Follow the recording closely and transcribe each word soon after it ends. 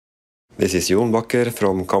This is Jon Bakker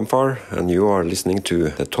from Kamfar, and you are listening to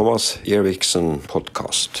the Thomas Eriksen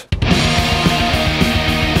podcast.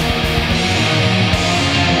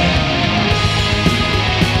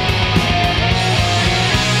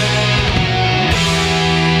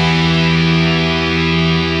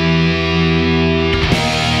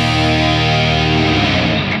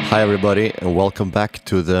 Hi everybody and welcome back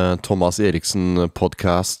to the Thomas Eriksen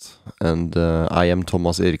podcast, and I am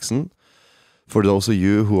Thomas Eriksen. For those of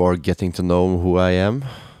you who are getting to know who I am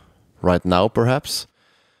right now perhaps,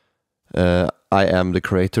 I am the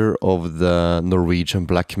creator of the Norwegian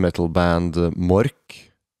black metal band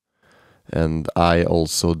Mork, and I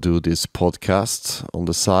also do this podcast on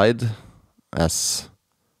the side as,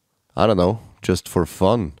 I don't know, just for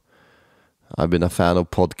fun. I've been a fan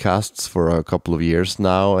of podcasts for a couple of years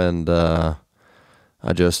now, and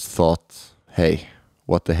I just thought, hey,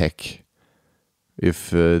 what the heck?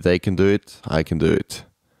 If they can do it, I can do it.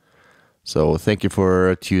 So thank you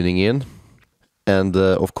for tuning in. And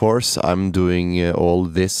of course, I'm doing all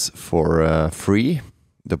this for free,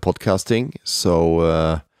 the podcasting.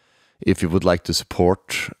 So if you would like to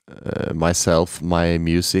support myself, my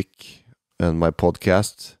music, and my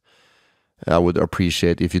podcast, I would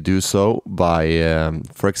appreciate if you do so by,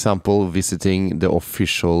 for example, visiting the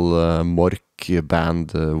official Mork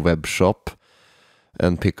band web shop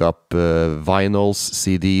and pick up vinyls,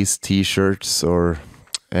 CDs, t-shirts, or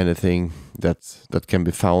anything that can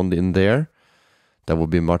be found in there. That would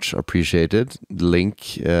be much appreciated. The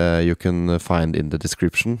link you can find in the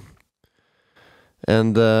description.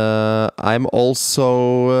 And I'm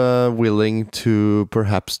also willing to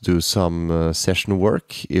perhaps do some session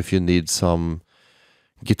work if you need some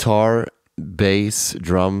guitar, bass,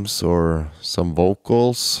 drums, or some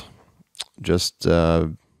vocals. Just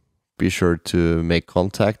be sure to make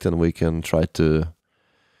contact and we can try to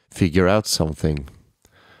figure out something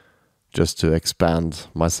just to expand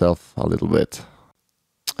myself a little bit.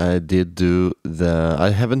 I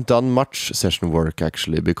haven't done much session work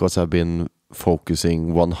actually, because I've been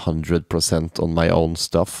focusing 100% on my own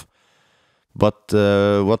stuff. But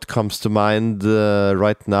what comes to mind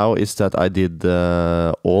right now is that I did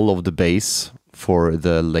all of the bass for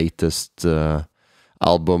the latest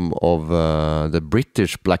album of the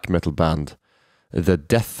British black metal band, The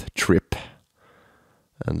Death Trip.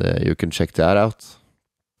 And you can check that out.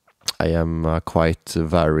 I am a quite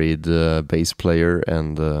varied bass player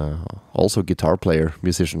and also guitar player,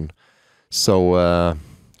 musician. So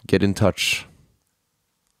get in touch.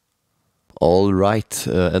 All right,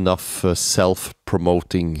 enough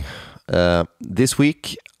self-promoting. This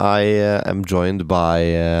week I am joined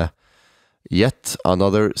by yet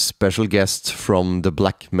another special guest from the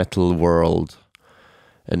black metal world.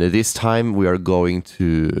 And this time we are going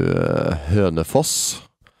to Hønefoss,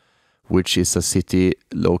 which is a city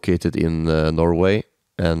located in Norway.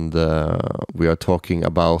 And we are talking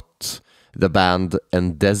about the band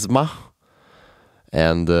Endezzma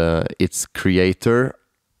and its creator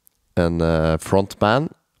and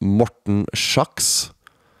frontman Morten Shax.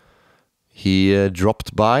 He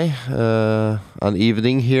dropped by an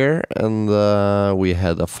evening here and we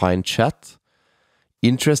had a fine chat.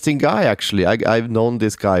 Interesting guy actually. I've known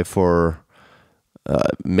this guy for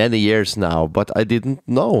many years now, but I didn't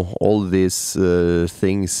know all these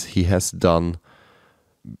things he has done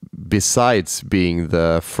besides being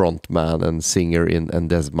the frontman and singer in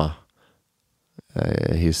Endezzma.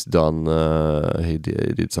 He's done, he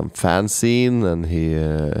did some fanzine, and he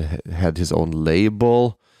had his own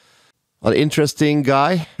label. An interesting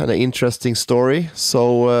guy and an interesting story.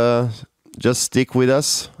 So just stick with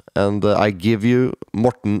us, and I give you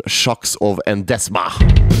Morten Shax of Endezzma.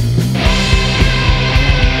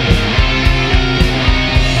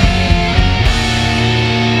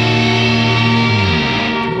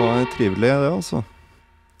 Det var trivelig det altså.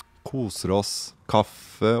 Koser oss,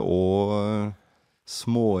 kaffe og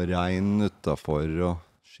småregn utenfor og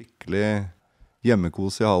skikkelig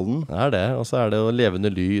hjemmekos i hallen. Det det, og så det jo levende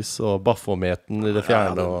lys og baffometen i det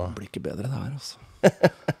fjerne. Ja, det blir ikke bedre det her altså.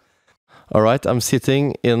 All right, I'm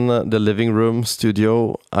sitting in the living room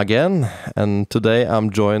studio again, and today I'm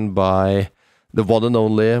joined by the one and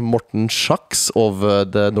only Morten Shax of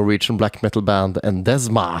the Norwegian black metal band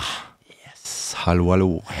Endezzma. Yes,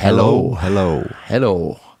 hello.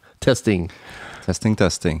 Hello. Testing.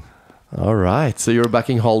 All right, so you're back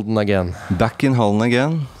in Halden again. Back in Halden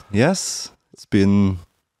again, yes. It's been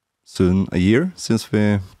soon a year since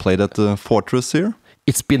we played at the Fortress here.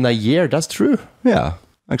 It's been a year, that's true. Yeah,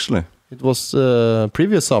 actually. It was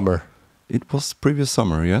previous summer. It was previous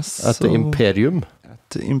summer, yes. At the Imperium. At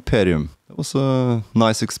the Imperium. It was a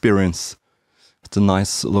nice experience. At a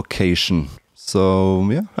nice location. So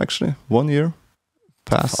yeah, actually 1 year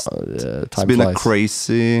passed. It's Time been a flies.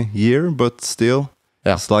 crazy year, but still,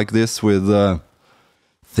 Yeah. it's like this with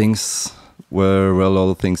things where a lot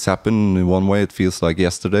of things happen. In one way, it feels like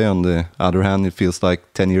yesterday. On the other hand, it feels like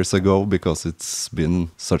 10 years ago because it's been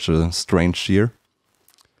such a strange year.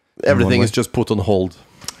 Everything way. is just put on hold.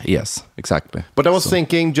 Yes, exactly. But I was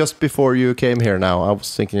thinking just before you came here now, I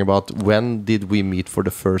was thinking about when did we meet for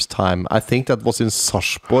the first time? I think that was in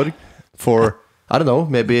Sarpsborg for, I don't know,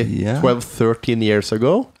 maybe Yeah. 12, 13 years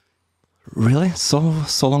ago. Really? So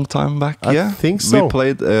long time back? I think so. We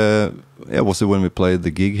played, was it when we played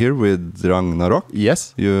the gig here with Ragnarok?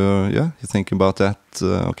 Yes. You're thinking about that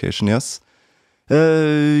occasion, yes.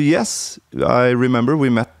 Yes, I remember we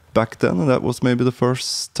met back then, and that was maybe the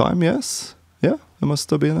first time, yes. Yeah, it must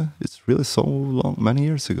have been. It's really so long, many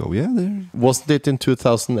years ago. Yeah, there. Wasn't it in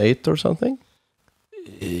 2008 or something?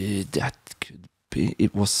 That could be.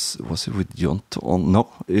 It was it with Jonto? No,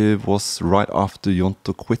 it was right after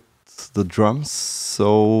Jonto quit the drums.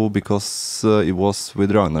 So because it was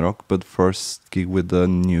with Ragnarok, but first gig with the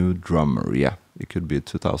new drummer. Yeah, it could be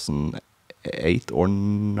 2008 or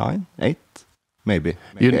 9, 8, maybe.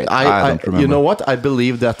 You, eight. I don't remember. you know what? I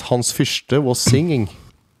believe that Hans Fürste was singing.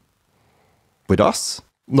 With us?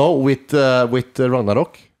 No, with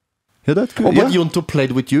Ragnarok. Yeah, that could. Oh, yeah. but Jonto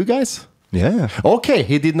played with you guys? Yeah. Okay,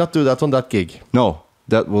 he did not do that on that gig. No,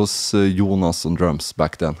 that was Jonas on drums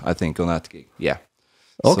back then, I think, on that gig. Yeah.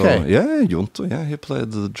 Okay. So, yeah, Jonto, yeah, he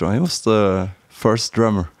played the drum. He was the first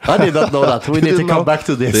drummer. I did not know that. We need to Didn't come know? back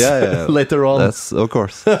to this Yeah. later on. That's, of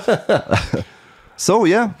course. So,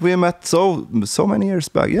 yeah, we met so many years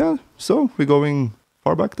back. Yeah, so we're going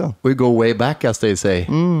far back then. We go way back, as they say.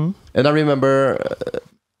 Mm. And I remember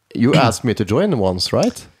you asked me to join once,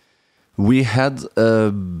 right? We had,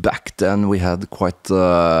 back then, we had quite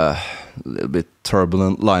a little bit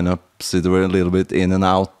turbulent lineups. It were a little bit in and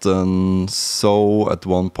out. And so at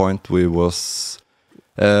one point we was,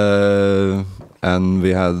 and we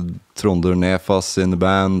had Trondr Nefas in the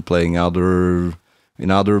band playing in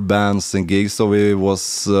other bands and gigs. So we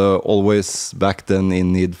was always back then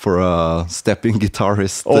in need for a stepping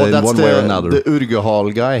guitarist in one way or another. the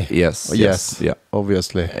Urgehal guy. Yes, Yeah,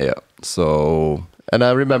 obviously. Yeah, so... And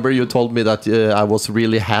I remember you told me that I was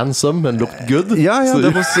really handsome and looked good. Yeah, So-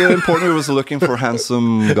 that was important. We was looking for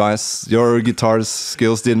handsome guys. Your guitar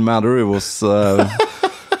skills didn't matter. It was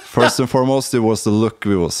first and foremost, it was the look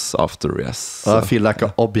we was after. Yes, I feel like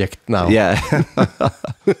an object now. yeah,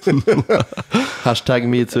 Hashtag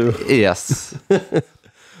me too. yes,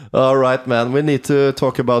 All right, man. We need to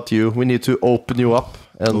talk about you. We need to open you up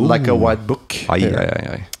and like a white book.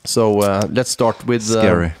 Aye. So let's start with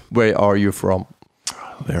Scary. where are you from?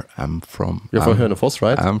 Where I'm from? You're from Hønefoss,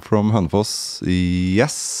 right? I'm from Hønefoss.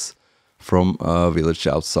 Yes, from a village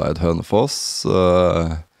outside Hønefoss,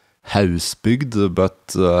 Hausbygd,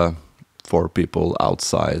 but for people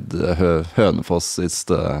outside Hønefoss, it's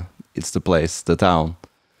the place, the town.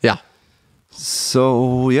 Yeah.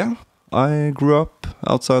 So yeah, I grew up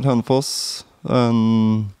outside Hønefoss.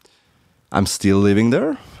 I'm still living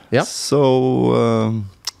there. Yeah. So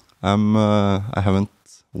I haven't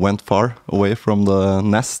went far away from the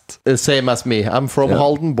nest. Same as me. I'm from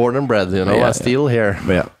Halden, born and bred. You know, Yeah, I'm still here.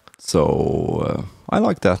 Yeah. So I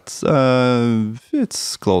like that.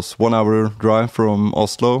 It's close, 1 hour drive from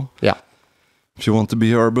Oslo. Yeah. If you want to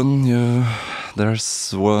be urban,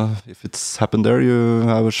 if it's happened there, you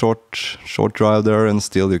have a short drive there, and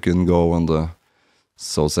still you can go on the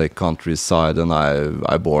countryside. And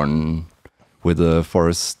I born with a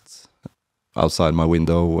forest outside my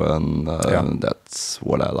window, and that's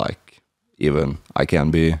what I like. Even I can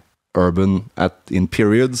be urban in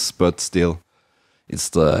periods, but still it's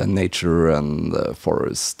the nature and the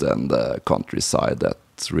forest and the countryside that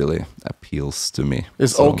really appeals to me.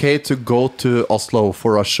 It's okay to go to Oslo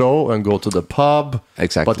for a show and go to the pub.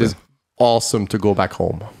 Exactly. But it's awesome to go back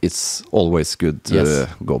home. It's always good to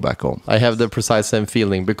go back home. I have the precise same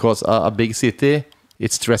feeling because a big city,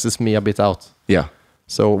 it stresses me a bit out. Yeah.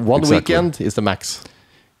 So one Exactly. weekend is the max.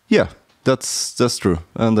 Yeah, that's true.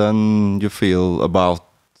 And then you feel about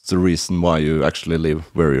the reason why you actually live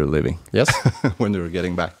where you're living. Yes. When you're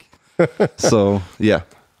getting back. So, yeah.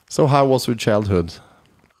 So how was your childhood?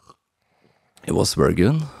 It was very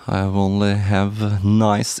good. I only have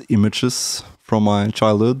nice images from my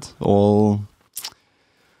childhood. All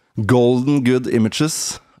golden good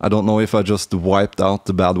images. I don't know if I just wiped out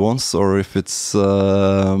the bad ones or if it's...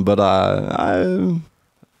 but I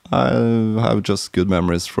have just good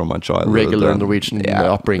memories from my childhood. Regular and- Norwegian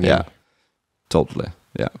upbringing. Yeah, totally.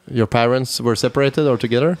 Yeah. Your parents were separated or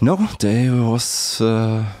together? No, they was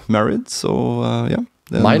married. So yeah,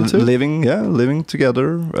 Mine too. Living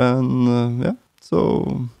together, and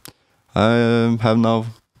so I have now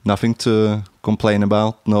nothing to complain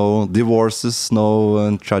about. No divorces,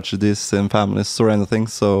 no tragedies in families or anything.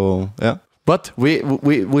 So yeah. But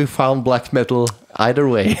we found black metal either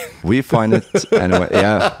way. We find it anyway.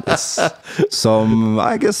 Yeah, it's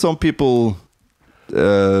I guess some people,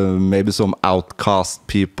 maybe some outcast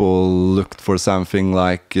people, looked for something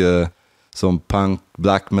like some punk,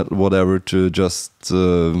 black metal, whatever, to just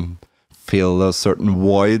fill a certain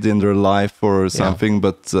void in their life or something.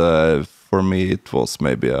 But for me, it was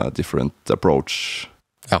maybe a different approach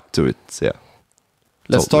to it. Yeah.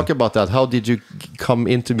 Let's talk about that. How did you come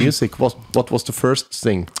into music? What was the first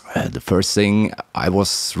thing? The first thing, I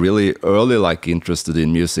was really early, like, interested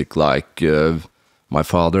in music. Like, my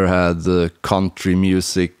father had country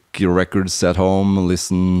music records at home.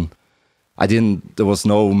 There was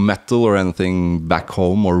no metal or anything back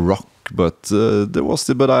home or rock, but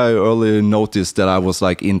but I early noticed that I was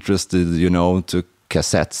like interested, to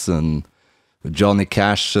cassettes and Johnny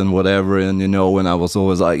Cash and whatever, and when I was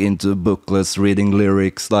always like into booklets, reading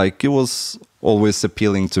lyrics, like it was always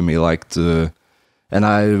appealing to me, and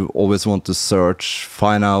I always want to search,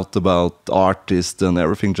 find out about artists, and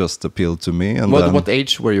everything just appealed to me. And what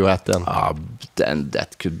age were you at then? Then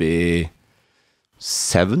that could be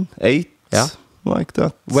 7, 8, like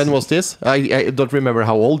that. When was this? I don't remember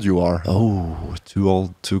how old you are. Oh, too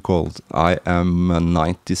old, too cold. I am a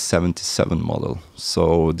 1977 model,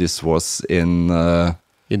 so this was in the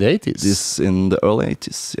 80s. This in the early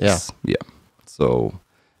 80s. Yes. Yeah. So,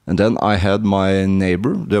 and then I had my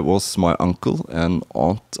neighbor. That was my uncle and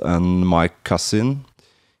aunt and my cousin.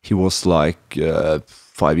 He was like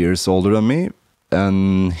 5 years older than me,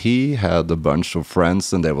 and he had a bunch of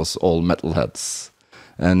friends, and they was all metalheads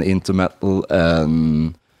and into metal,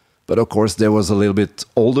 but of course they was a little bit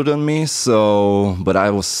older than me, but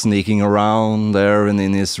I was sneaking around there and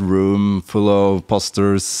in his room full of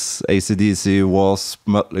posters, AC/DC, Wasp,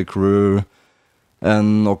 Mötley Crüe,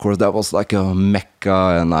 and of course that was like a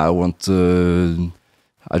mecca, and I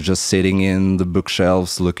just sitting in the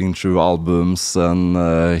bookshelves looking through albums and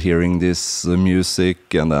hearing this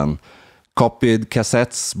music, and then copied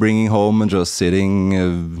cassettes, bringing home and just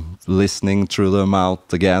sitting, listening through them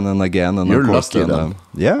out again and again. And you're of course, lucky then.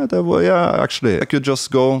 Actually, I could just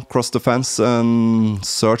go across the fence and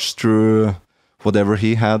search through whatever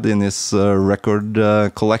he had in his record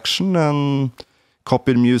collection and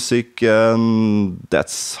copied music, and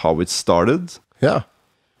that's how it started. Yeah,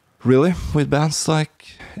 really, with bands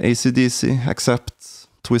like AC/DC, Accept,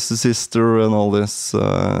 Twisted Sister, and all this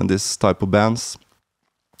type of bands.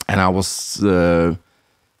 And I was,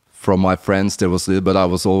 from my friends, but I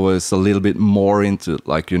was always a little bit more into it.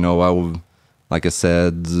 Like, like I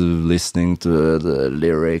said, listening to the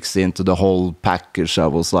lyrics, into the whole package. I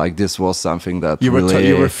was like, this was something that you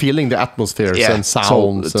were feeling the atmospheres and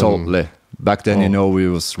sounds. Totally. Back then, we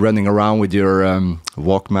was running around with your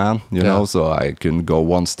Walkman, so I couldn't go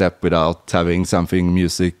one step without having something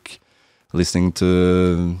music, listening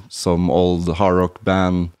to some old hard rock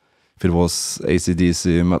band. If it was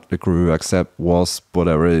AC/DC, Mötley Crüe, Accept, Wasp,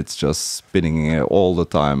 whatever, it's just spinning all the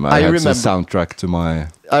time. I had some soundtrack to my...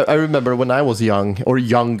 I remember when I was young, or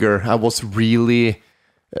younger, I was really...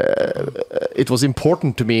 it was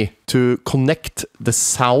important to me to connect the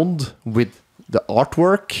sound with the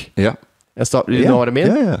artwork. Yeah. And stuff, you know what I mean?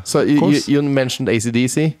 Yeah. So you mentioned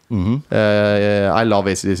AC/DC. Mm-hmm. I love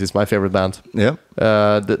AC/DC. It's my favorite band. Yeah.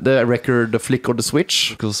 The record, The Flick or the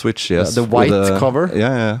Switch. Cool Switch, yes. The white cover.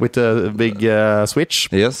 Yeah. With the big switch.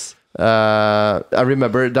 Yes. I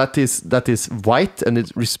remember that is white, and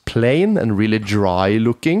it is plain and really dry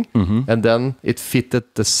looking. Mm-hmm. And then it fitted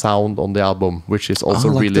the sound on the album, which is also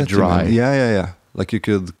like really dry. Yeah. Like you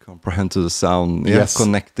could comprehend to the sound. Yeah, yes.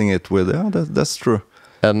 Connecting it with... Yeah, that's true.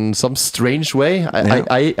 And some strange way,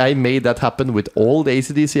 I made that happen with all the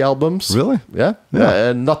AC/DC albums. Really? Yeah.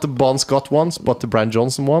 Not the Bon Scott ones, but the Brian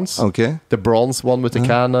Johnson ones. Okay. The bronze one with the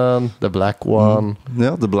cannon, the black one.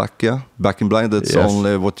 Yeah, the black. Yeah, Back in Black. That's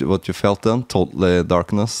only what you felt then. Totally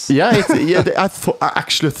darkness. Yeah. I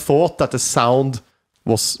actually thought that the sound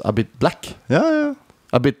was a bit black. Yeah.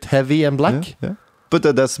 A bit heavy and black. Yeah. But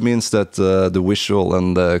that means that the visual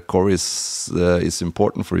and the core is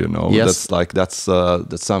important for you, Yes. That's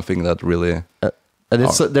something that really and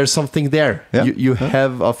there's something there. Yeah. You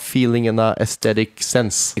have a feeling and an aesthetic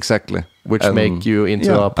sense, exactly, which make you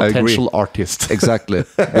into a potential artist. Exactly,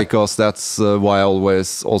 because that's why I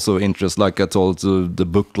always also interest, like I told you, the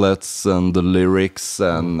booklets and the lyrics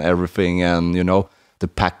and everything, and the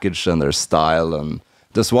package and their style, and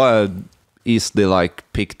that's why I easily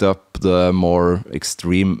picked up the more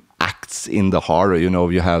extreme acts acts in the horror. You know,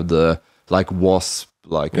 you have the like Wasp,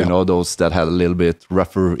 like you know, those that had a little bit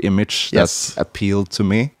rougher image that appealed to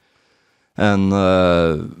me. And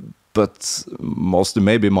but mostly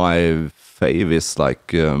maybe my fave is like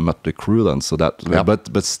Mötley Crüe, and so that.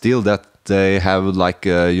 But still, that they have like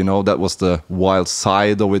you know, that was the wild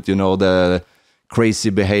side of it. You know, the crazy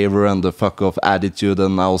behavior and the fuck off attitude,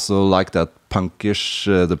 and I also like that punkish,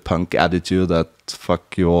 the punk attitude, that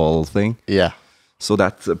fuck you all thing. Yeah. So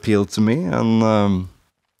that appealed to me, and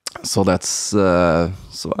so that's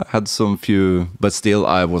so I had some few, but still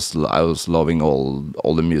I was loving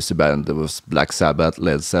all the music band. There was Black Sabbath,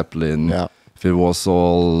 Led Zeppelin. Yeah. If it was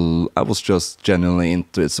all, I was just genuinely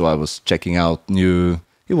into it. So I was checking out new.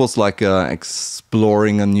 It was like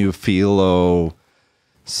exploring a new feel.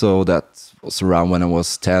 So that was around when I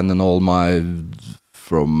was 10, and all my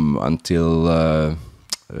from until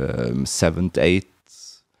 7th, 8th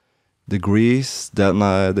degrees. Then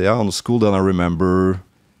on the school, then I remember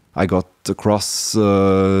I got across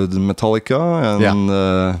the Metallica, and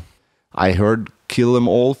I heard Kill 'Em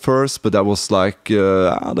All first, but that was like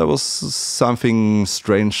that was something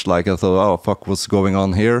strange. Like I thought, oh fuck, what's going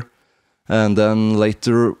on here? And then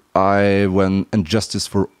later, when And Justice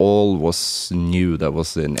for All was new. That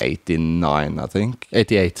was in 89, I think.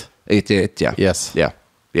 88. 88, yeah. Yes. Yeah.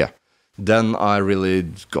 Then I really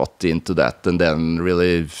got into that, and then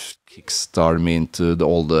really kickstarted me into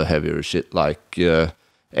all the heavier shit, like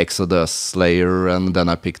Exodus, Slayer, and then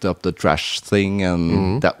I picked up the thrash thing,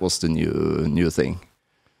 and that was the new thing.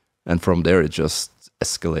 And from there, it just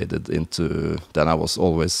escalated into. Then I was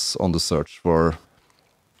always on the search for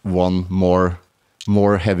one more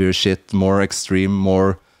heavier shit, more extreme,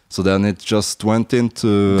 more. So then it just went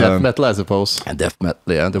into death metal, I suppose. And death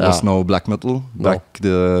metal, yeah. There was no black metal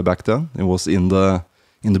back then. It was in the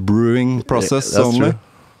brewing process only. True.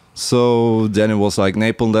 So then it was like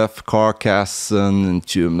Napalm Death, Carcass, and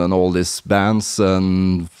Entombed, and all these bands,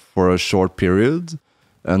 and for a short period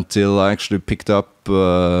until I actually picked up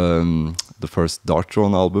the first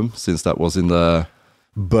Darkthrone album, since that was in the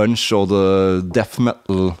bunch of the death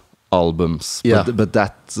metal albums. Yeah. But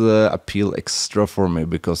that appealed extra for me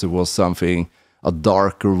because it was something, a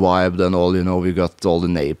darker vibe than all, you know, we got all the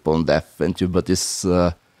Napalm Death, but this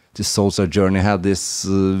Soulside Journey had this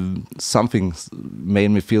something,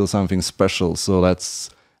 made me feel something special. So that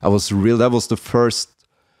was the first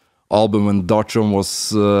album when Darkthrone was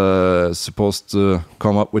supposed to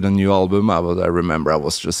come up with a new album. I remember I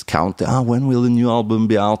was just counting, when will the new album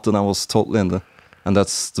be out? And I was totally in the. And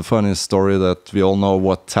that's the funniest story, that we all know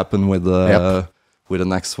what happened with the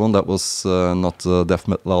next one. That was not a death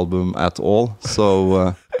metal album at all.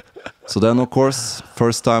 So so then, of course,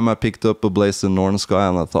 first time I picked up A Blaze in Northern Sky,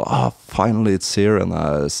 and I thought, finally it's here. And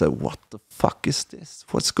I said, what the fuck is this?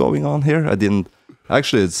 What's going on here? I didn't.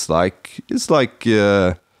 Actually, it's like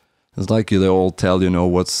they all tell, you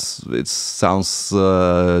know, it sounds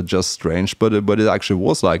just strange, but it actually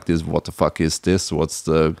was like this. What the fuck is this? What's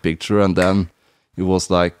the picture? And then it was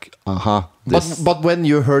like, But when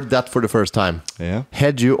you heard that for the first time,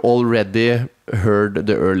 had you already heard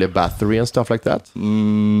the early Bathory and stuff like that?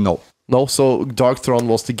 No. So Darkthrone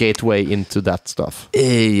was the gateway into that stuff.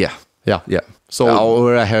 Yeah. So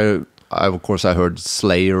of course I heard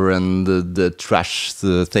Slayer and the thrash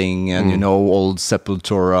thing, and you know, old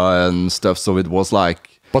Sepultura and stuff. So it was like.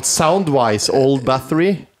 But sound-wise, old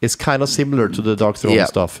Bathory is kind of similar to the Darkthrone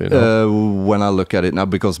stuff, you know? When I look at it now,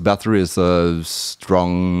 because Bathory is a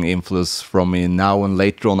strong influence from me now, and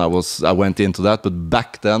later on I went into that. But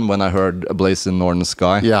back then, when I heard A Blaze in Northern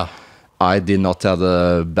Sky, I did not have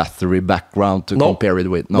a Bathory background to compare it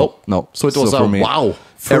with. No. So it was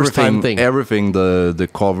first time thing. Everything, the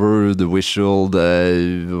cover, the visual,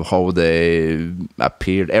 how they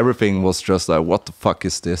appeared, everything was just like, what the fuck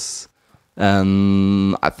is this?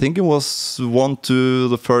 And I think it was one to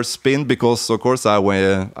the first spin, because of course I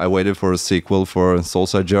waited for a sequel for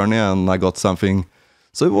Soulside Journey, and I got something.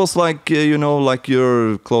 So it was like, you know, like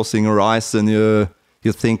you're closing your eyes and you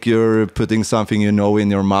think you're putting something, you know, in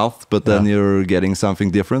your mouth, but then you're getting something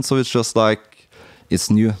different. So it's just like, it's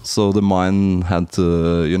new. So the mind had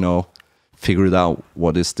to, you know, figure it out.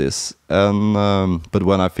 What is this? And but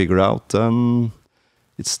when I figured out,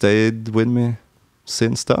 it stayed with me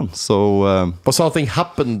since then. So but something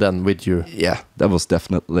happened then with you. Yeah, that was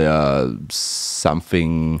definitely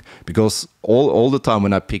something, because all the time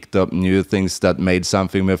when I picked up new things that made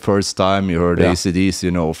something, the first time you heard ACDs,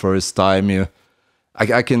 you know, first time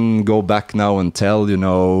I can go back now and tell, you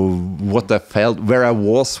know, what I felt, where I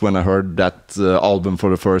was when I heard that album for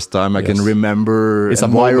the first time. I can remember it's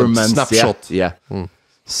environments, a moment, snapshot.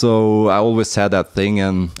 So I always had that thing,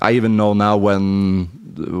 and I even know now when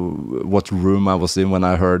what room I was in when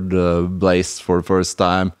I heard Blaze for the first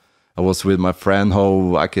time. I was with my friend,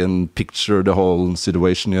 how I can picture the whole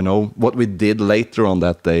situation, you know, what we did later on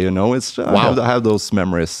that day, you know, it's, Wow. I have those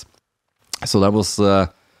memories. So that was,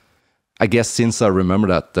 I guess since I remember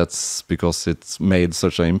that, that's because it's made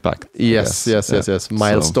such an impact. Yes.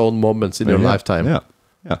 Milestone moments in your lifetime. Yeah.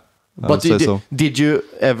 But did you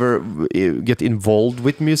ever get involved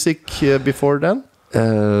with music before then?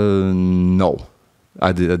 No,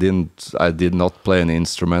 I did not play an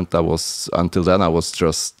instrument. Until then I was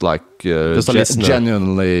just like Just a listener.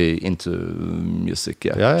 genuinely into music.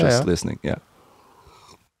 Just listening. Yeah.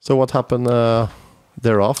 So what happened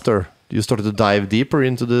thereafter? You started to dive deeper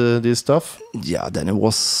into this stuff. Yeah.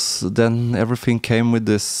 Then everything came with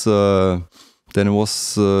this. Then it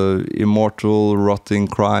was Immortal, Rotting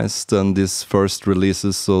Christ, and these first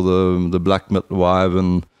releases, so the black metal vibe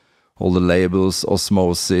and all the labels,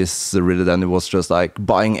 Osmosis. Really, then it was just like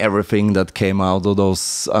buying everything that came out of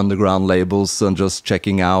those underground labels and just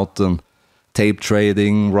checking out and tape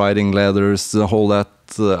trading, writing letters, the whole that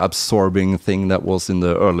absorbing thing that was in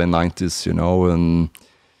the early 90s, you know, and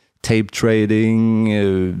tape trading,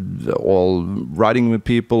 all writing with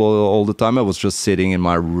people all the time. I was just sitting in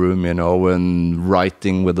my room, you know, and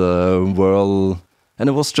writing with the world, and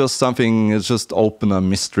it was just something. It's just open a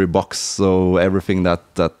mystery box. So everything that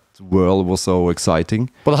world was so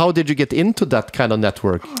exciting. But how did you get into that kind of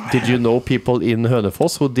network? Did you know people in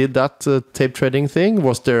Hønefoss who did that tape trading thing?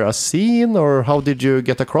 Was there a scene, or how did you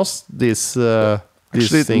get across these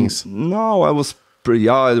things? No, I was.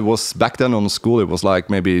 Yeah, it was back then on school. It was like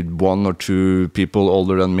maybe 1 or 2 people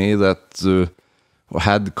older than me that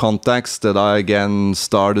had contacts that I again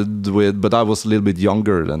started with. But I was a little bit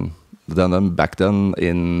younger than them back then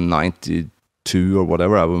in '92 or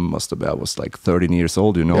whatever. I was like 13 years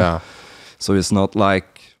old, you know. Yeah. So it's not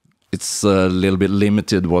like it's a little bit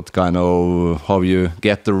limited what kind of how you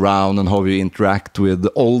get around and how you interact with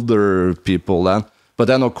older people then. But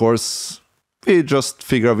then of course, we just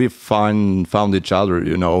figured we found each other,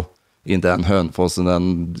 you know, in the Hønefoss, and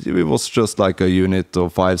then it was just like a unit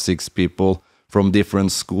of 5-6 people from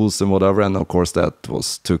different schools and whatever. And of course, that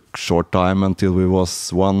took short time until we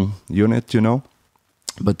was one unit, you know.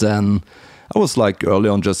 But then I was like early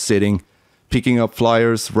on just sitting, picking up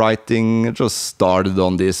flyers, writing. Just started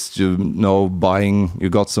on this, you know, buying. You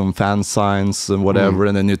got some fan signs and whatever,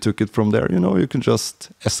 and then you took it from there. You know, you can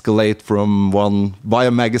just escalate from buy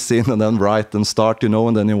a magazine and then write and start. You know,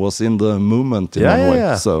 and then it was in the movement in one way.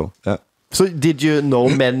 Yeah. So yeah. So did you know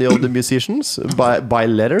many of the musicians by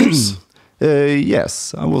letters?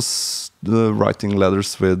 Yes, I was writing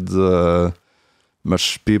letters with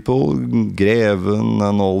much people, Greven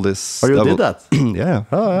and all this. Oh, you did that? Yeah.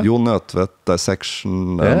 Oh, yeah. Jon Nødtvedt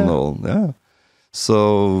dissection and all. Yeah.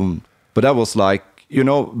 So, but that was like, you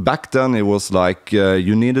know, back then it was like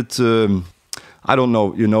you needed to. I don't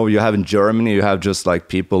know, you know, you have in Germany, you have just like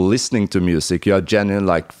people listening to music. You have genuine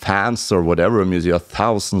like fans or whatever music. You have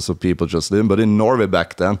thousands of people just listening. But in Norway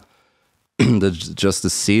back then, the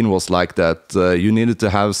scene was like that. You needed to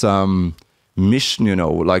have some mission, you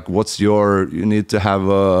know, like you need to have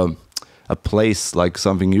a place, like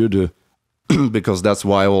something you do. Because that's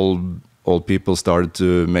why all people started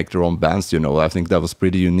to make their own bands, you know. I think that was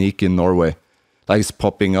pretty unique in Norway. Like it's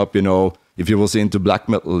popping up, you know. If you was into black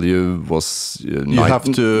metal, you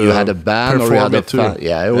had a band, or you had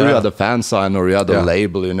you had a fan sign, or you had a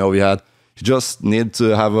label. You know, you just need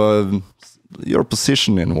to have your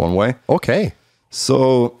position in one way. Okay.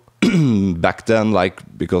 So back then, like,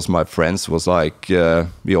 because my friends was like,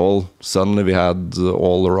 we had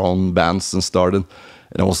all our own bands and started.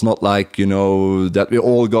 And it was not like, you know, that we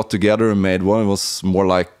all got together and made one. It was more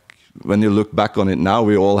like, when you look back on it now,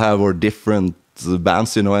 we all have our different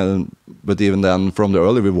bands, you know, but even then from the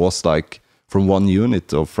early, we was like from one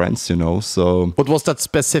unit of friends, you know, so. But was that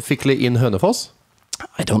specifically in Hønefoss?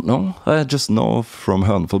 I don't know. I just know from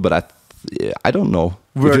Hønefoss, but I don't know.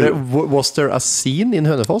 Was there a scene in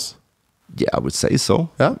Hønefoss? Yeah, I would say so.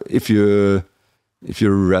 Yeah. If you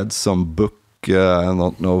read some book, I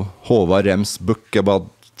don't know, Håvard Rem's book about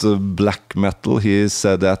black metal, he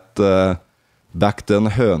said that back then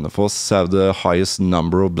Hønefoss have the highest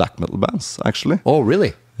number of black metal bands, actually. Oh,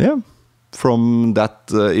 really? Yeah. From that,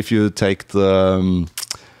 if you take the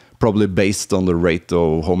probably based on the rate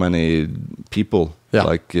of how many people,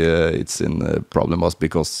 like it's in the problem was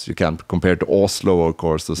because you can't compare to Oslo, of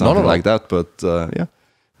course, or something like that. But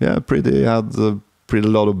had pretty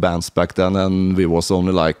lot of bands back then, and we was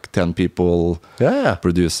only like 10 people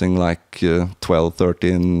producing like 12,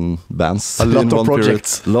 13 bands. A lot of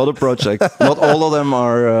projects. A lot of projects. Not all of them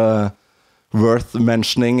are worth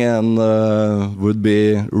mentioning and would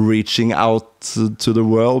be reaching out to the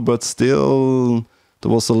world, but still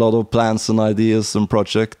there was a lot of plans and ideas and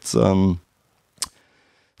projects.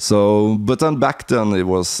 So, but then back then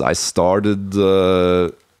I started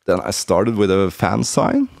with a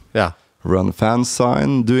fanzine. Yeah. Run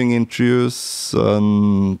fanzine, doing interviews,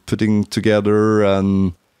 putting together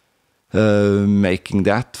and making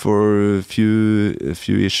that for a few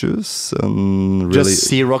issues, and really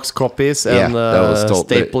just Xerox copies and that was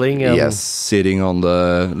stapling. And yes, sitting on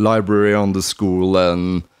the library on the school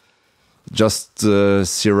and just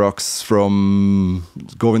Xerox from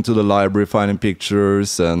going to the library, finding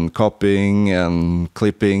pictures and copying and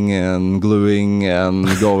clipping and gluing and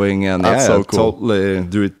going and That's so cool. Totally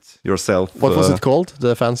do it yourself. What was it called?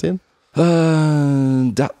 The fanzine?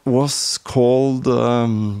 That was called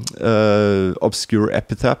Obscure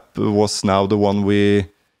Epitaph. Was now the one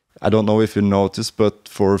I don't know if you noticed, but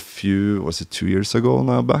for was it 2 years ago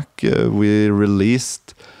now back, we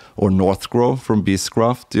released, or Northgrove from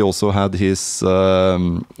Beastcraft, he also had his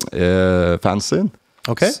fanzine.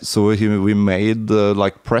 Okay. So we made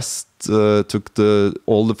pressed, took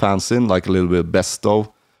all the fanzine, like a little bit best of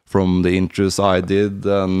from the intros I did,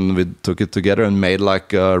 and we took it together and made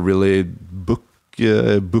like a really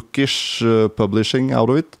bookish publishing out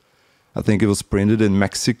of it. I think it was printed in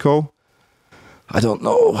Mexico. I don't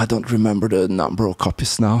know. I don't remember the number of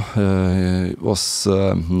copies now. It was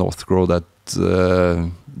Northgrove that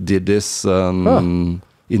did this and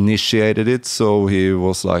initiated it. So he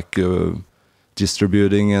was like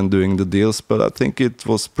distributing and doing the deals. But I think it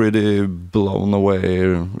was pretty blown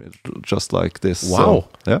away, just like this. Wow. So,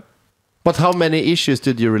 yeah. But how many issues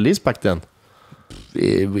did you release back then?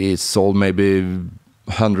 We sold maybe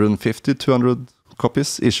 150, 200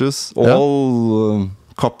 issues, all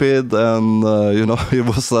copied, and it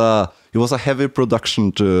was a heavy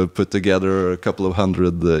production to put together a couple of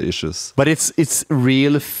hundred issues. But it's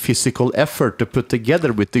real physical effort to put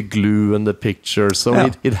together with the glue and the picture. So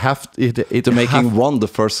making one the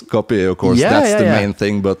first copy, of course, that's the main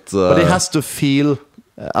thing. But it has to feel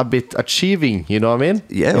a bit achieving, you know what I mean?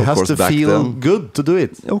 Yeah, it has course, to feel good to do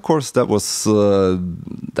it. Of course, that was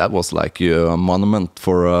like a monument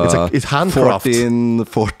for it's handcraft. 14,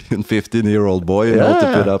 15-year-old boy, you know, to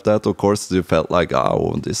put up that. Of course, you felt like,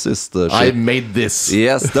 oh, this is the shit. I made this.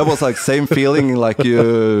 Yes, that was like same feeling like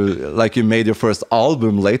you made your first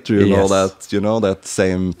album later, you know, that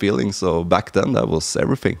same feeling. So back then, that was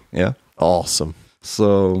everything. Yeah. Awesome.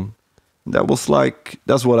 So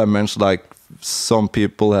that's what I mentioned, like, some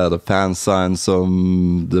people had a fanzine,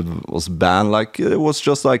 some was banned. Like it was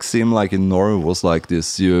just like seemed like in Norway was like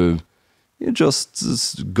this. You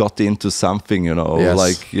just got into something, you know. Yes.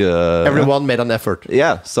 Like everyone made an effort.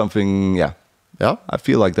 Yeah, something. Yeah. I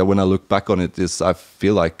feel like that when I look back on it, I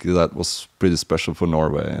feel like that was pretty special for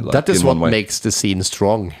Norway. Like, that is what makes the scene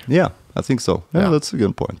strong. Yeah, I think so. Yeah, that's a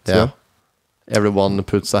good point. Yeah. Everyone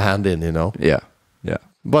puts a hand in, you know. Yeah.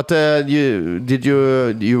 But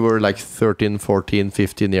you were like 13, 14,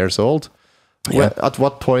 15 years old. Yeah. At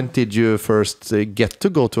what point did you first get to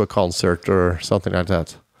go to a concert or something like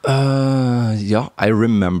that? Yeah, I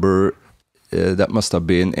remember that must have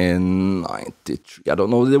been in 93. I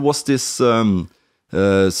don't know. There was this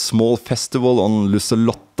small festival on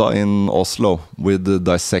Luselotta in Oslo with the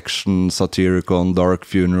Dissection, Satyricon, Dark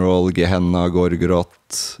Funeral, Gehenna,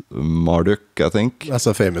 Gorgorot, Marduk, I think. That's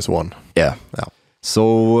a famous one. Yeah.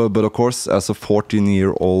 So, but of course, as a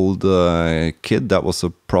 14-year-old kid, that was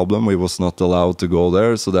a problem. We was not allowed to go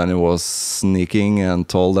there. So then it was sneaking and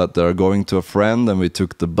told that they're going to a friend. And we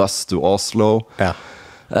took the bus to Oslo. Yeah.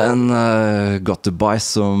 And got to buy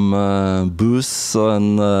some booze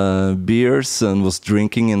and beers and was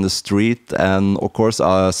drinking in the street. And of course,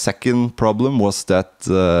 our second problem was that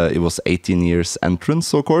it was 18 years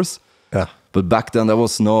entrance, of course. Yeah. But back then there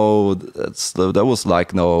was no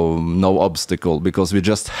obstacle because we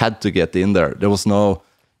just had to get in there. It was not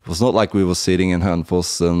like we were sitting in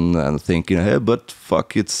Hønefoss and thinking, hey, but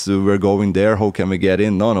fuck, we're going there. How can we get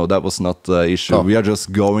in? No, that was not the issue. Oh. We are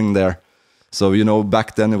just going there. So, you know,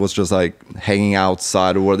 back then it was just like hanging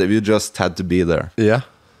outside or whatever. You just had to be there. Yeah.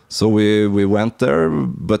 So we went there,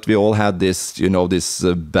 but we all had this, you know, this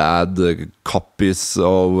bad copies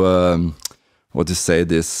of... what to say,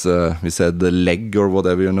 this we said the leg or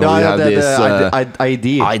whatever, you know. Yeah, we had this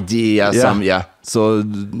ID. So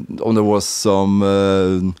there was some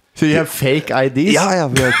so you have fake IDs? Yeah,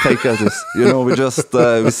 we had fake IDs. You know, we just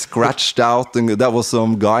we scratched out, and that was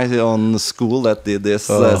some guy on school that did this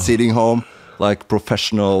sitting home like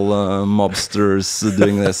professional mobsters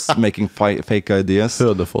doing this, making fake ideas.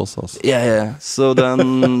 Hønefoss, altså. Yeah. So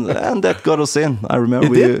then, and that got us in. I remember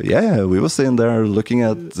we were sitting there looking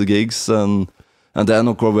at the gigs, and then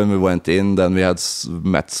of course when we went in, then we had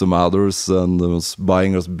met some others and was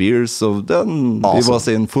buying us beers. So then it was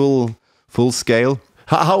in full scale.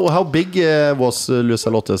 How big was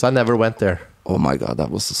Lusalottes? I never went there. Oh my God,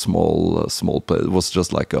 that was a small place. It was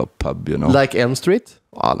just like a pub, you know. Like Elm Street?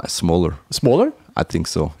 Ah, no, smaller. Smaller? I think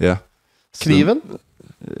so. Yeah. Kniven?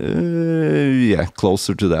 Yeah,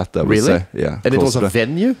 closer to that. I would say. Yeah. And it was a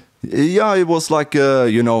venue? Yeah, it was like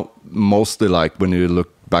you know, mostly like when you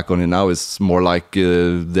look back on it now, it's more like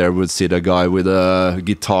there would sit a guy with a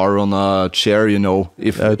guitar on a chair, you know.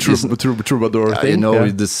 If troubadour thing. You know,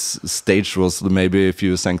 this stage was maybe a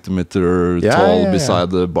few centimeters tall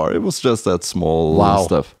beside the bar. It was just that small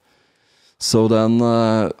stuff. So then,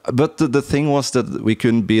 but the thing was that we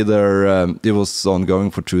couldn't be there. It was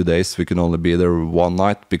ongoing for 2 days. We could only be there one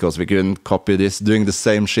night because we couldn't copy this, doing the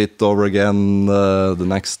same shit over again the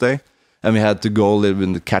next day. And we had to go a little bit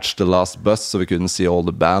and catch the last bus, so we couldn't see all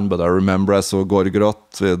the band. But I remember I saw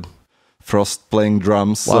Gorgrot with Frost playing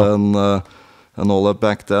drums and all that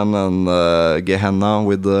back then, and Gehenna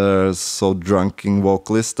with the so drunken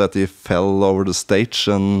vocalist that he fell over the stage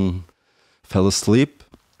and fell asleep.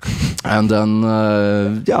 And then,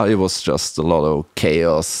 it was just a lot of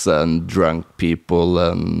chaos and drunk people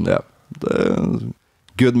and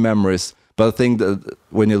good memories. But I think that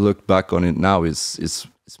when you look back on it now, it's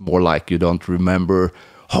more like you don't remember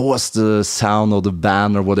how was the sound of the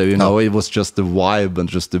band or whatever, you know. It was just the vibe and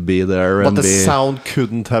just to be there. But the sound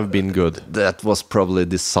couldn't have been good. That was probably a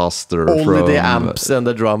disaster. Only the amps and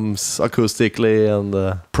the drums acoustically and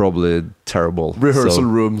probably terrible rehearsal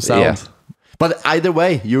room sound. Yeah. But either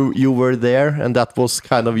way, you were there, and that was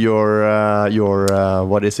kind of your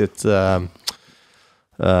what is it?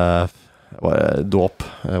 Dåp.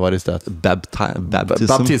 What is that?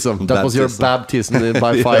 Baptism. That was your baptism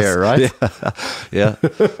by fire, right? Yeah,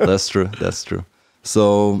 that's true.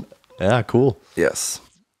 So yeah, cool. Yes.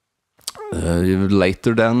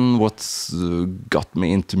 Later, then, what got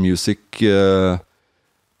me into music?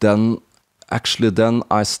 Then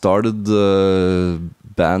I started the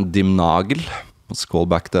band Dimnagel. What's called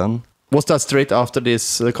back then. Was that straight after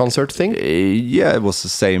this concert thing? Yeah, it was the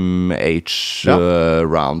same age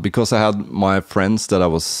round, because I had my friends that I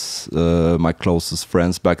was my closest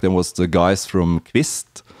friends back then was the guys from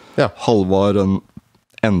Kvist. Yeah, Halvard and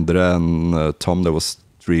Endre and Tom. There was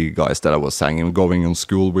 3 guys that I was going in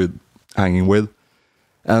school with, hanging with,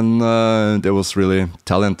 and they was really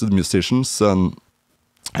talented musicians, and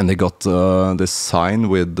they got this sign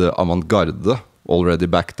with Avantgarde already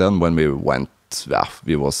back then when we went.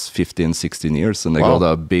 We was 15, 16 years, and they got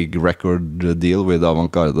a big record deal with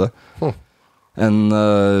Avantgarde. And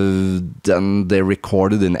then they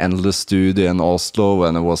recorded in Endless Studio in Oslo,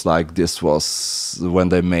 and it was like, this was, when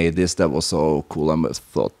they made this, that was so cool. I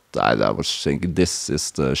thought, I was thinking, this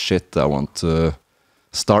is the shit. I want to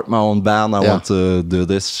start my own band. I want to do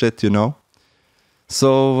this shit, you know.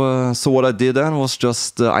 So what I did then was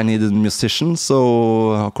just, I needed musicians,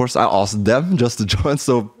 so of course I asked them just to join.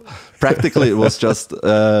 So practically it was just,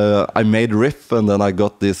 I made riff, and then I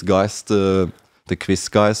got these guys, the Quiz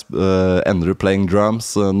guys, Endre playing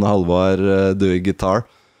drums and Halvard doing guitar.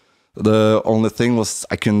 The only thing was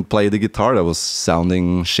I couldn't play the guitar, that was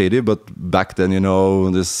sounding shitty, but back then, you know,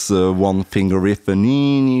 this one finger riff and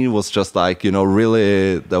was just like, you know,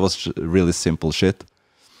 really, that was really simple shit.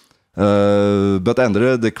 But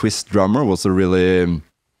Endre, the Quiz drummer, was a really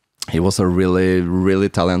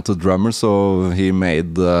talented drummer, so he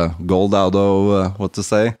made gold out of what to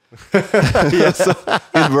say. Yes, so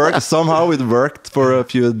it worked somehow. It worked for a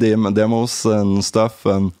few demos and stuff,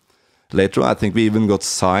 and later on, I think we even got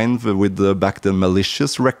signed with the back then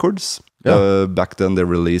Malicious Records. Back then they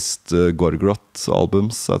released Gorgrot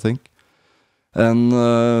albums, I think, and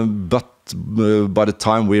but by the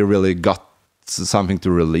time we really got something to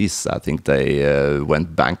release, I think they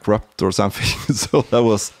went bankrupt or something. So that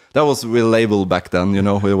was real label back then, you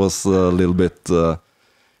know. It was a little bit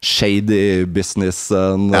shady business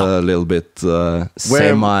and a little bit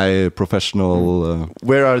semi-professional.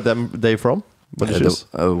 Where are they from?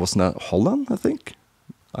 Was that Holland, I think.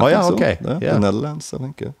 Okay. So. The Netherlands, I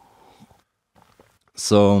think. Yeah.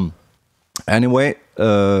 So anyway,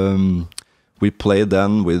 we played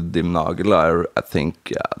then with Dimnagel. I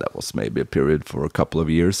think that was maybe a period for a couple of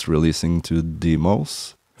years, releasing 2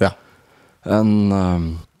 demos. Yeah,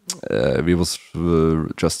 and we was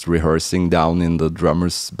just rehearsing down in the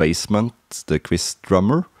drummer's basement, the Quiz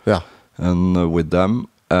drummer. Yeah, and with them,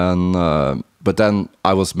 and but then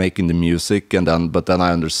I was making the music, and then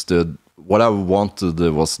I understood what I wanted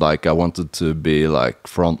was like I wanted to be like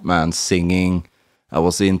frontman singing. I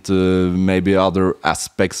was into maybe other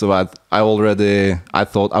aspects of it. I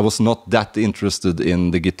thought I was not that interested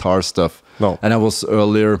in the guitar stuff. No. And I was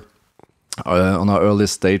earlier on an early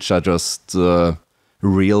stage. I just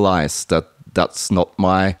realized that that's not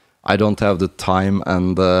I don't have the time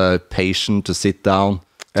and the patience to sit down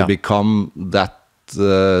to become that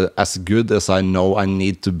as good as I know I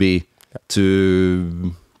need to be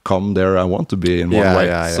to come there I want to be in one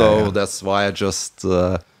way. So that's why I just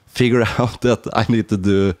figure out that I need to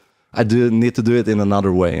do it in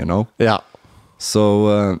another way, you know. Yeah.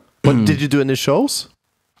 So, but did you do any shows?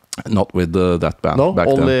 Not with that band. No, back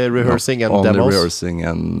only then. rehearsing and only demos. Only rehearsing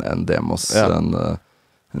and demos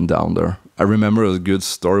and down there. I remember a good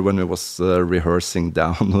story when we was rehearsing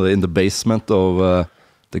down in the basement of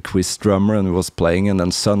the quiz drummer, and he was playing, and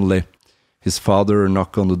then suddenly his father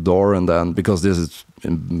knocked on the door, and then because this is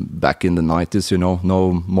back in the 90s, you know,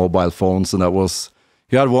 no mobile phones, and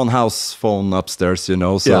you had one house phone upstairs, you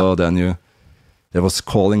know, so then they was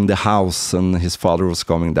calling the house, and his father was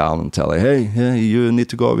coming down and telling, hey, you need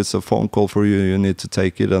to go, it's a phone call for you, you need to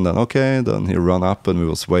take it. And then then he ran up, and we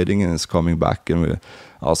was waiting, and he's coming back, and we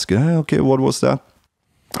asked, hey, okay, what was that?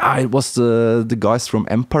 It was the guys from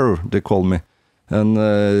Empire, they called me. And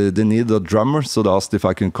they need a drummer, so they asked if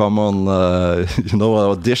I can come on, an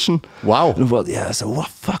audition. Wow. And I said, what,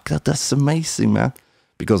 fuck, that's amazing, man.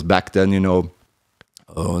 Because back then, you know,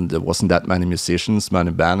 there wasn't that many musicians,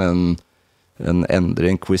 many band, and Endre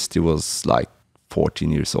Enquist, he was like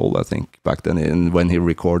 14 years old, I think, back then, when he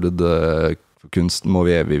recorded the Kunsten må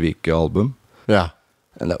vi evig vike album. Yeah.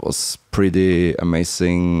 And that was pretty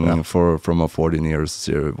amazing from a 14 years.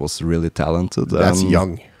 He was really talented. That's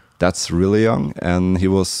young. That's really young, and he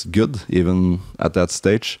was good even at that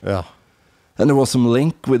stage. Yeah. And there was some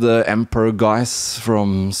link with the Emperor guys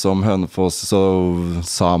from some Hønefoss, so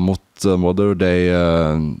Samut Mother,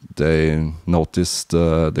 they noticed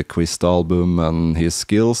the Quiz album and his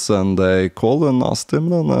skills, and they called and asked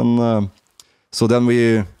him, and so then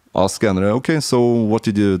we asked Endre, okay, so what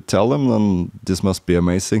did you tell them? And this must be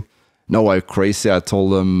amazing. No, I'm crazy. I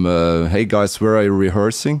told them, hey guys, where are you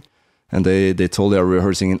rehearsing? And they told they are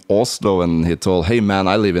rehearsing in Oslo, and he told, hey man,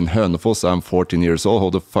 I live in Hønefoss, I'm 14 years old, how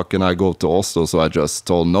the fuck can I go to Oslo? So I just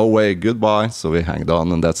told, no way, goodbye. So we hanged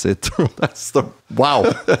on, and that's it. That's the wow.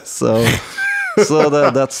 so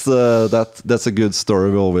that's a good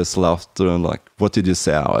story. We always laughed, and like, what did you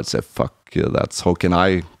say? Oh, I'd say, fuck, that's how can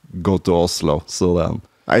I go to Oslo? So then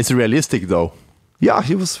it's realistic though. Yeah,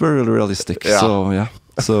 he was very realistic. Yeah.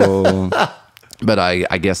 So but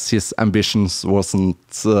I guess his ambitions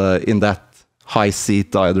wasn't in that high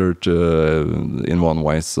seat either in one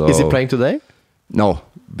way. So is he playing today? No,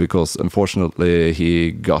 because unfortunately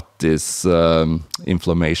he got this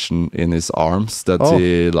inflammation in his arms that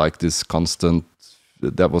he like this constant.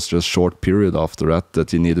 That was just short period after that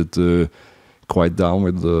he needed to quiet down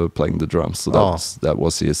with playing the drums. So that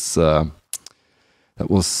was his. That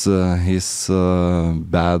was his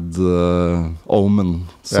bad omen,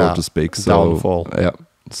 so to speak. So, downfall. Yeah.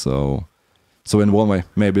 So in one way,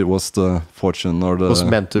 maybe it was the fortune, or the it was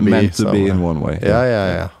meant to be in one way.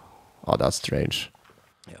 Yeah. Oh, that's strange.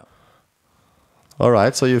 Yeah. All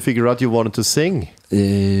right. So you figure out you wanted to sing.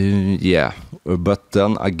 Yeah, but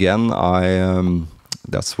then again,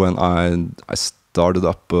 that's when I started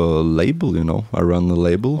up a label. You know, I ran a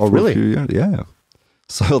label. Oh, for really? a few years. Yeah.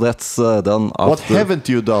 So that's done after. What haven't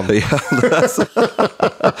you done? Yeah,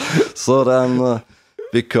 so then,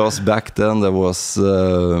 because back then there was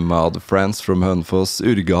my other friends from Hønefoss,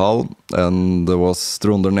 Urgehal, and there was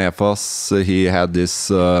Trondr Nefas. He had this,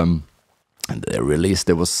 they released,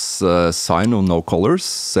 there was Sign of No Colors,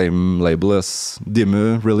 same label as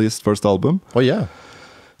Dimmu released first album. Oh yeah.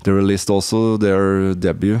 They released also their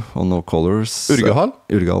debut on No Colors. Urgehal?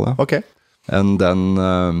 Urgehal, yeah. Okay. And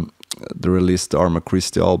then they released the Arma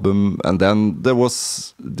Christi album, and then there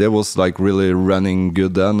was like really running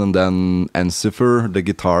good then, and then Ensifer, the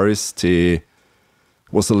guitarist, he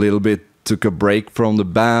was a little bit, took a break from the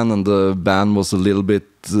band, and the band was a little bit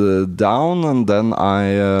down, and then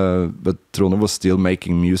but Trondr was still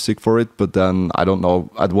making music for it, but then I don't know,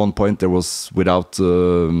 at one point there was without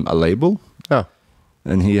a label. Yeah.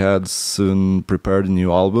 And he had soon prepared a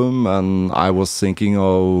new album, and I was thinking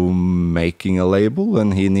of making a label,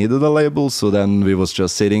 and he needed a label. So then we was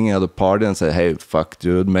just sitting at a party and said, hey, fuck,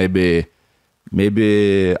 dude, maybe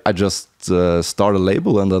I just start a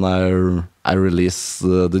label, and then I release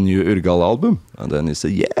the new Urgehal album. And then he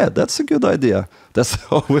said, yeah, that's a good idea. That's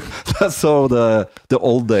how the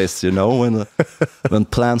old days, you know, when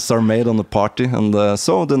plans are made on the party. And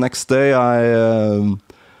so the next day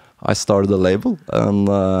I started a label and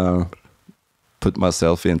put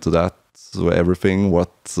myself into that. So everything,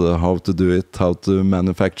 how to do it, how to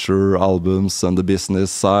manufacture albums and the business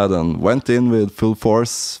side, and went in with full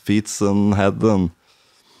force, feet and head.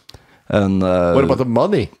 And what about the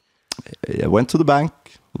money? I went to the bank.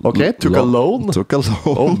 Okay, took a loan? Took a loan.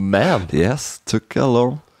 Oh, man. Yes, took a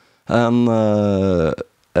loan. And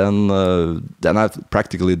then I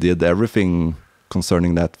practically did everything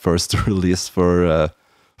concerning that first release for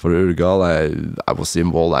Urgehal. I was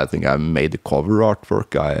involved. I think I made the cover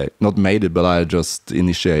artwork. I not made it, but I just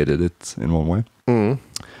initiated it in one way.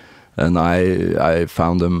 And I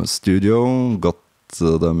found them a studio, got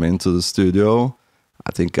them into the studio.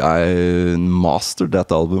 I think I mastered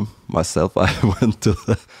that album myself. I went to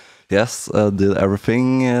did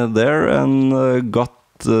everything there and got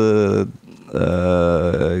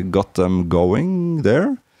them going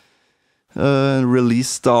there.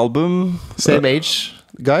 Released the album. Same age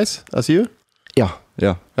guys as you? Yeah.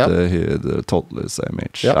 They're totally the same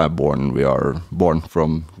age. Yeah. We are born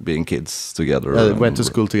from being kids together. Went to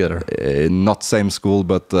school together. Not same school,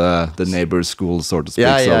 but the neighbor's school, so to speak.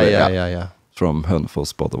 Yeah. From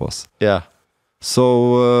Hønefoss, both of us. Yeah.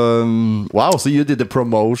 So wow, so you did the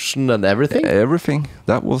promotion and everything? Everything.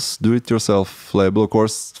 That was do-it-yourself label. Of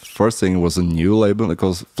course, first thing was a new label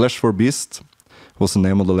because Flesh for Beast was the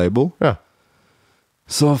name of the label. Yeah.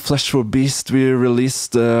 So Flesh for Beast, we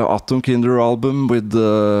released the Atomkinder album with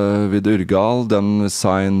Urgehal. Then we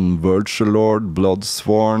signed Virtual Lord,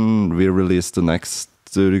 Bloodsworn. We released the next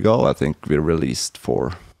Urgehal. I think we released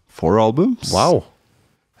four albums. Wow.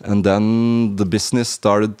 And then the business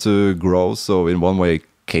started to grow. So in one way, it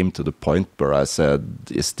came to the point where I said,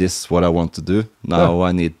 "Is this what I want to do? Now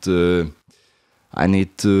I need to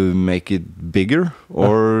make it bigger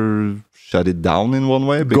or shut it down in one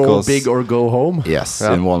way." Because, go big or go home. Yes,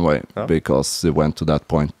 in one way, because it went to that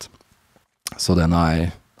point. So then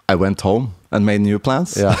I went home and made new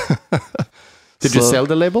plans. Yeah. Did you sell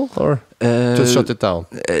the label or just shut it down?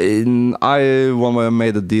 I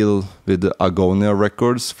made a deal with Agonia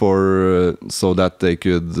Records so that they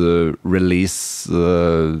could release,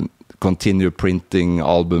 continue printing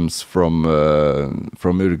albums from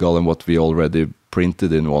Urgehal and what we already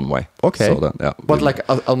printed in one way. Okay. So then, yeah. But like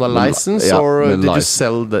on a license, or did you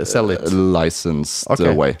sell it? Licensed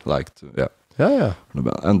way, Yeah.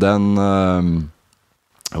 And then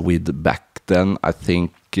back then, I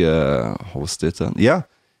think. How was it then? Yeah,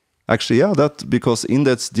 actually, that because in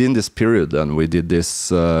this period, then we did this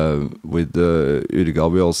with Urgehal.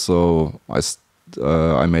 We also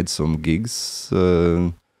I made some gigs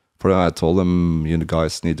for them. I told them, you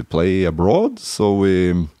guys need to play abroad, so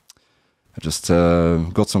I just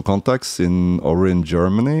got some contacts over in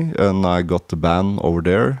Germany, and I got the band over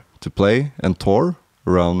there to play and tour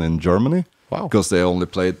around in Germany. Wow! Because they only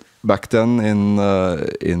played back then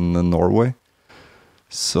in Norway.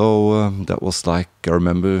 So that was like, I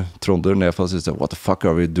remember Trondr Nefas said, "What the fuck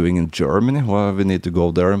are we doing in Germany? Well, we need to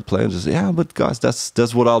go there and play." And just, yeah, but guys,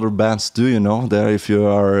 that's what other bands do, you know. There, if you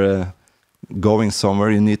are going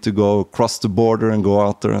somewhere, you need to go across the border and go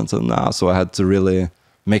out there. And so, so I had to really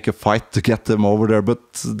make a fight to get them over there.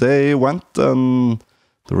 But they went, and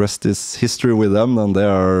the rest is history with them. And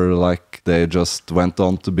they just went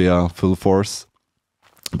on to be a full force.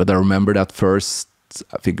 But I remember that first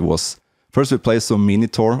we played some mini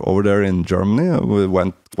tour over there in Germany. It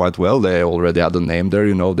went quite well. They already had a name there,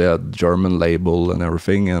 you know. They had German label and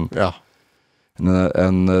everything, and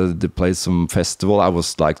they played some festival. I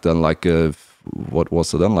was like what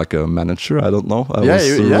was it then? Like a manager? I don't know. I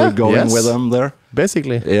was going with them there,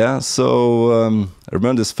 basically. Yeah. So I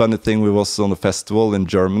remember this funny thing. We was on a festival in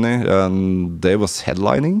Germany, and they was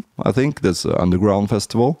headlining. I think this underground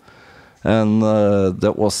festival. And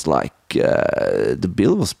that was like, the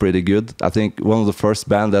bill was pretty good. I think one of the first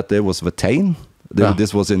band that day was Vatane.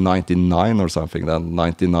 This was in 99 or something, then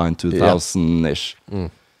 99, 2000-ish. Yeah.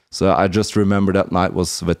 So I just remember that night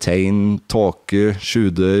was Vatane, Tåke,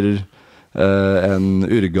 Sjuder, and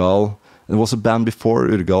Urgehal. There was a band before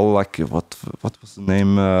Urgehal, like, what was the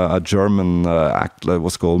name? A German act,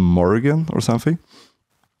 was called Morgan or something.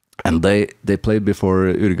 And they played before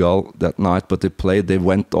Urgehal that night, but they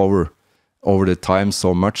went over the time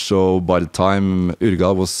so much, so by the time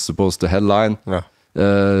Urgehal was supposed to headline,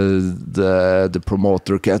 the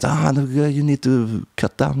promoter said, you need to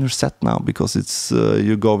cut down your set now because it's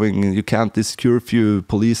you can't, this curfew,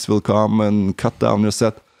 police will come and cut down your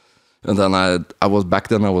set. And then I was back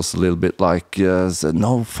then. I was a little bit like, said,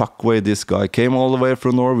 no, fuck way. This guy came all the way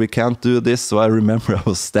from Norway. We can't do this. So I remember I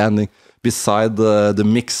was standing beside the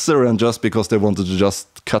mixer, and just because they wanted to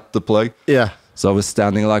just cut the plug. Yeah. So I was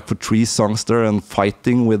standing like for 3 songs there and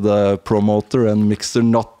fighting with the promoter and mixer,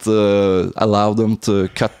 not allow them to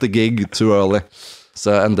cut the gig too early.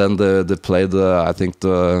 So and then they played I think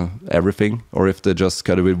the everything, or if they just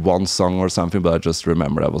cut it with 1 song or something. But I just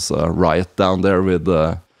remember there was a riot down there with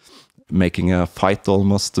making a fight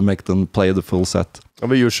almost to make them play the full set. I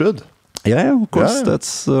mean, you should. Yeah, of course. Yeah.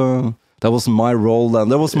 That's that was my role then.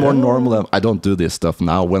 That was more normal. I don't do this stuff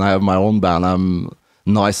now. When I have my own band, I'm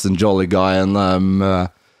nice and jolly guy, and I'm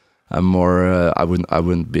more. I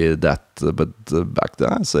wouldn't be that. But back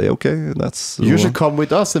then, I say, okay, that's. You should come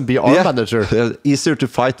with us and be our manager. Yeah, easier to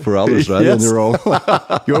fight for others, right? Yes. On your own.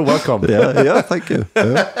 You're welcome. Yeah, thank you.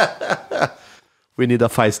 Yeah. We need a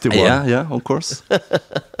feisty one. Yeah, of course.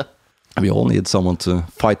 We all need someone to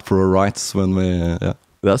fight for our rights when we. Yeah,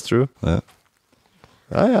 that's true. Yeah.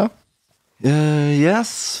 Yeah.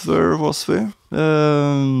 Yes, where was we?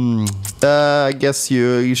 I guess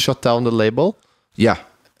you shut down the label. Yeah,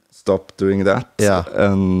 stop doing that. Yeah,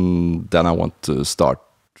 and then I want to start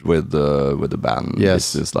with the band.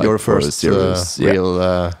 Yes, this is like your first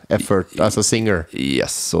real effort as a singer.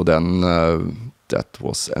 Yes, so then that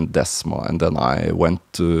was Endezzma, and then I went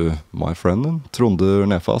to my friend Trondr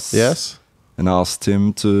Nefas. Yes. And asked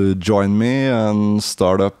him to join me and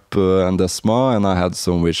start up Endezzma, and I had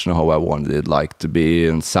some vision of how I wanted it like to be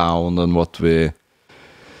in sound and what we.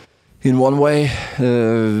 In one way,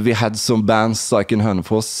 we had some bands like in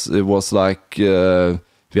Hønefoss. It was like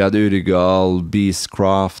we had Urgehal,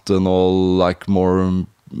 Beastcraft, and all like more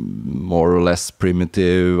or less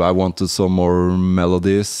primitive. I wanted some more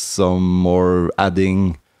melodies, some more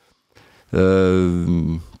adding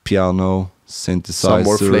piano. Synthesizer, some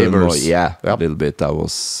more flavors, a little bit. That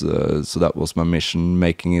was so that was my mission,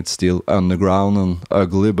 making it still underground and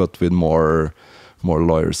ugly, but with more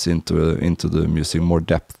layers into the music, more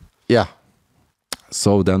depth. Yeah.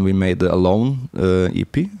 So then we made the Alone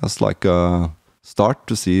EP as like a start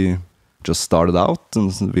to see. Just started out,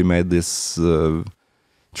 and we made this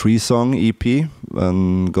 3-song EP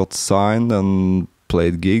and got signed and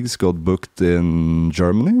played gigs. Got booked in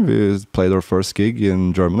Germany. We played our first gig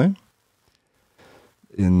in Germany.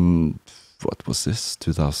 In what was this?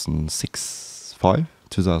 2006, I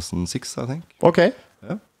think. Okay.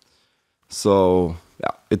 Yeah. So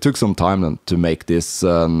yeah, it took some time then to make this,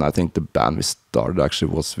 and I think the band we started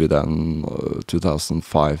actually was within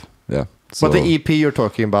 2005. Yeah. So, but the EP you're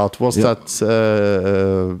talking about, was that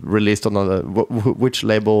released on which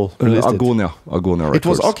label? Agonia Records. It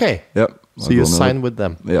was okay. Yeah. So Agonia, you signed with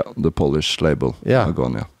them. Yeah, the Polish label. Yeah.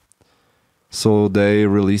 Agonia. So they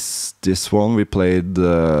released this one. We played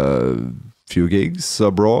a few gigs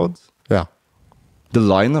abroad. Yeah. The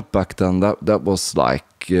lineup back then, that was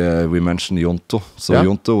like we mentioned Jonto. So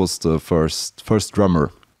Jonto was the first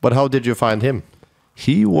drummer. But how did you find him?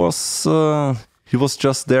 He was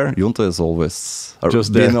just there. Jonto has always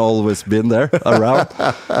been there around.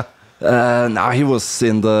 Now he was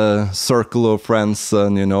in the circle of friends,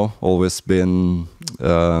 and always been.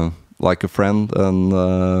 Like a friend, and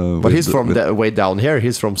but he's from way down here.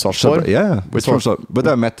 He's from Sarpsborg. Yeah, but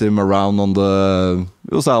I met him around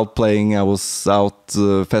he was out playing. I was out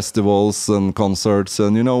festivals and concerts,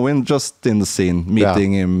 and just in the scene,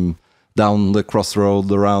 meeting him down the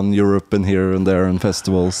crossroad around Europe and here and there, and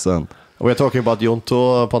festivals. And we're talking about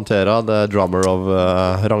Jonto Pantera, the drummer of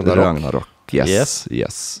Ragnarok. Yes.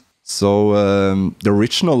 So the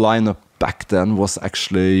original lineup back then was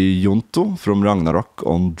actually Jonto from Ragnarok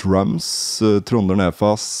on drums, Trondr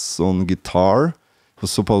Nefas on guitar. It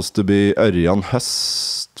was supposed to be Ørjan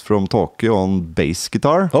Høst from Tåke on bass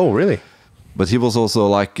guitar. Oh, really? But he was also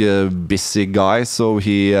like a busy guy, so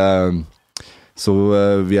we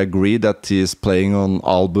agreed that he is playing on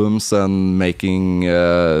albums and making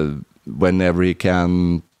whenever he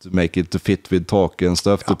can to make it to fit with Tåke and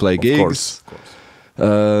stuff to play gigs. Of course.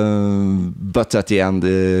 But at the end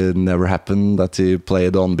it never happened that he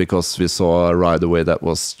played on, because we saw right away that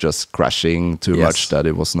was just crashing too much, that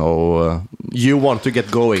it was no you want to get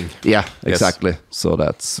going. Yeah, exactly. So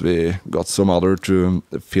we got some other to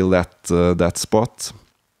fill that spot.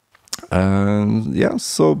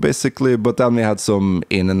 So basically, but then we had some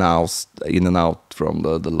in and out from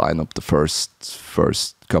the lineup the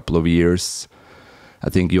first couple of years. I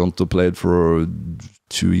think Jonto played for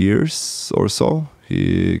 2 years or so.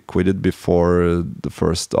 He quit it before the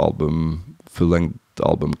first full-length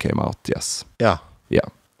album came out, yes. Yeah.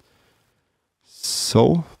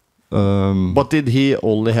 So... but did he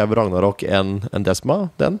only have Ragnarok and Endezzma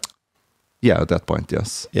then? Yeah, at that point,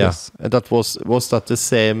 yes. Yeah, Yes. and that was that the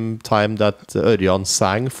same time that Ørjan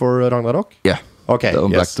sang for Ragnarok? Yeah. Okay, The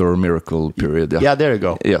yes. Black Door Miracle period, yeah. Yeah, there you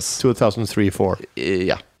go. Yes. 2003-4.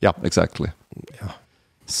 Yeah. Yeah. Exactly. Yeah.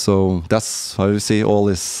 So that's how you see all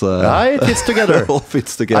this... It fits together. all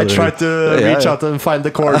fits together. I tried to reach out and find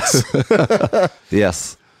the chords.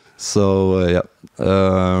 Yes. So, yeah.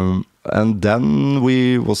 And then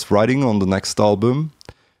we was writing on the next album,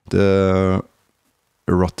 the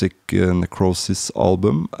Erotic Necrosis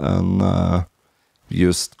album, and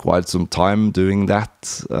used quite some time doing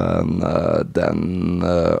that. And then...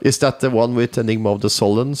 Is that the one with Enigma of the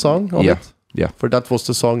Sullen song on yeah. it? Yeah. For that was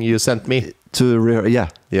the song you sent me. Yeah.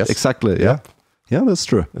 Yes. Exactly. Yeah. Yeah, that's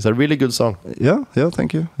true. It's a really good song. Yeah,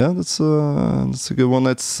 thank you. Yeah, that's a good one.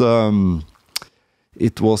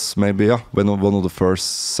 It was maybe one of the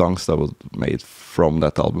first songs that was made from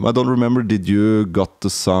that album. I don't remember. Did you got the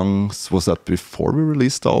songs? Was that before we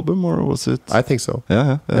released the album, or was it? I think so.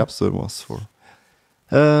 Yeah. Yep. So it was for.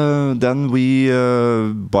 Then we,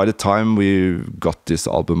 by the time we got this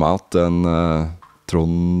album out, then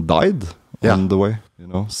Trond died on the way. You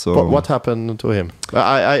know, so What happened to him?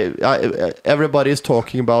 Everybody is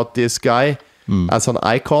talking about this guy as an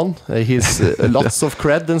icon. He's lots of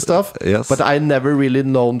cred and stuff. Yes. But I never really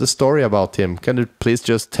known the story about him. Can you please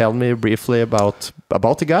just tell me briefly about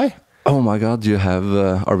the guy? Oh my God! You have.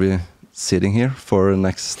 Are we sitting here for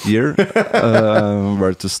next year?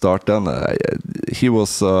 Where to start then? He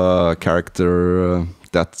was a character.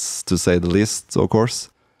 That's to say the least, of course.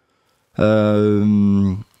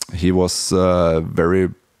 He was a very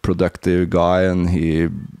productive guy, and he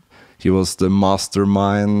was the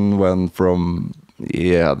mastermind he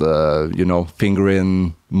had finger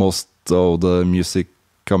in most of the music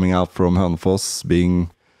coming out from Hønefoss, being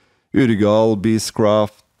Urgehal,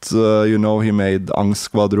 Beastcraft. He made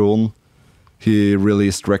Angstskvadron. He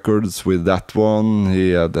released records with that one. He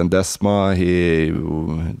had Endezzma. He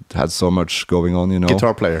had so much going on.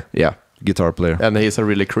 Guitar player. Yeah. Guitar player, and he's a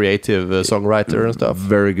really creative songwriter and stuff.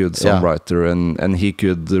 Very good songwriter, and he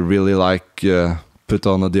could really put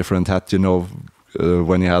on a different hat.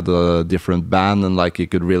 When he had a different band, and he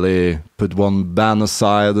could really put one band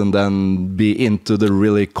aside and then be into the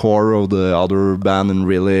really core of the other band and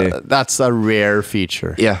really. That's a rare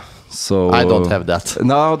feature. Yeah, so I don't have that.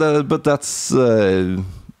 No, but that's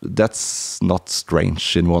not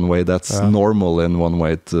strange in one way. That's normal in one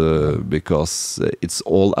way because it's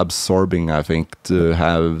all absorbing, I think, to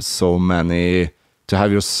have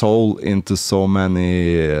your soul into so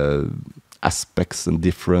many aspects and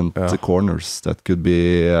different corners. That could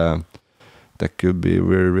be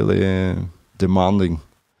really, really demanding.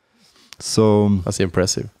 So that's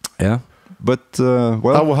impressive. Yeah, but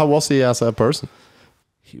how was he as a person?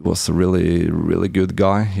 He was a really, really good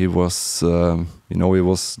guy. He was, he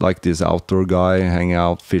was like this outdoor guy, hanging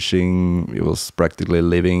out, fishing. He was practically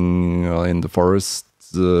living in the forest,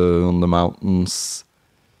 on the mountains,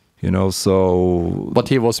 so... But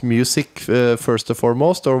he was music first and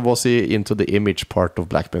foremost, or was he into the image part of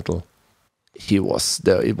black metal? It was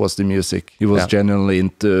the music. He was genuinely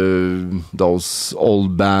into those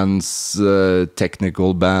old bands,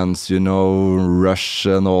 technical bands, Rush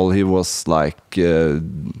and all. He was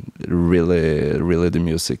really, really the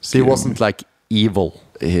music. So he wasn't evil,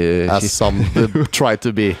 as some try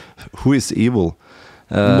to be. Who is evil?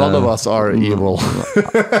 None of us are evil.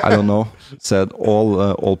 I don't know. Said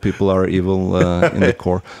all people are evil in the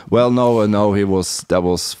core. Well, no. That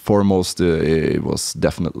was foremost. It was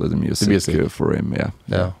definitely the music. For him.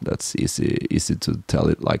 Yeah. That's easy to tell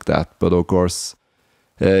it like that. But of course,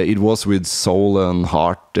 it was with soul and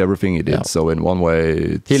heart. Everything he did. Yeah. So in one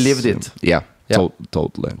way, he lived it. Yeah.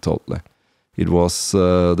 Totally. It was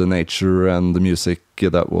the nature and the music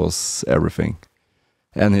that was everything.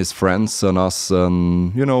 And his friends and us,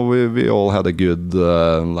 and we all had a good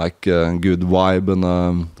good vibe and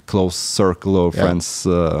a close circle of friends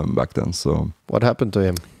back then. So what happened to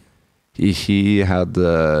him? He had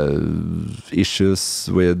issues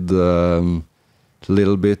with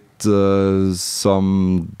little bit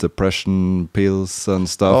some depression pills and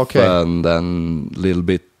stuff, and then little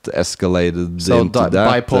bit escalated into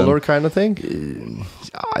that. Bipolar kind of thing?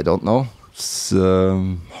 I don't know. It's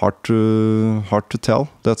hard to tell.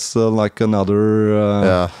 That's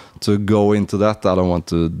another to go into that. I don't want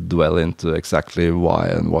to dwell into exactly why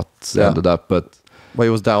and what ended up, but he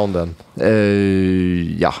was down then.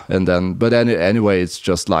 And then, but anyway, it's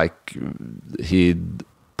just he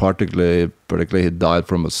particularly he died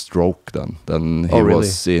from a stroke. Then he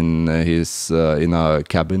was in a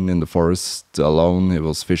cabin in the forest alone. He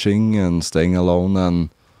was fishing and staying alone and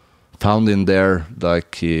found in there,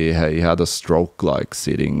 like he had a stroke, like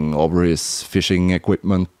sitting over his fishing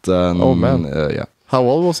equipment. And, Oh, man. Yeah. How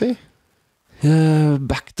old was he?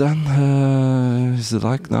 Back then, is it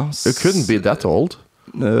like now? It couldn't be that old.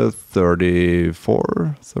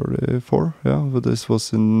 34, yeah, but this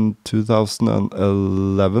was in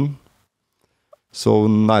 2011. So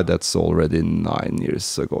that's already 9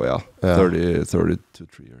 years ago, yeah. 30 to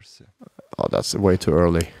 3 years, yeah. Oh, that's way too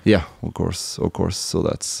early. Yeah, of course. So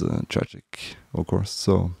that's tragic, of course.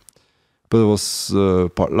 So, but it was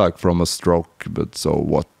part like from a stroke. But so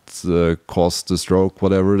what caused the stroke?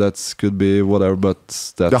 Whatever, that could be whatever. But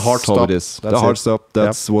that's the heart how stop. it is. That's the heart it. stop.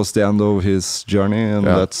 That was the end of his journey, and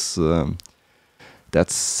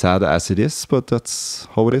that's sad as it is. But that's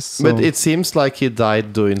how it is. So. But it seems like he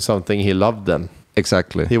died doing something he loved then.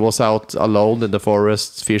 Exactly. He was out alone in the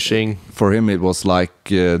forest fishing. For him, it was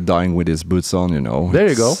like dying with his boots on, you know. There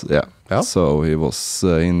you go. Yeah. So he was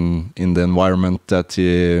in the environment that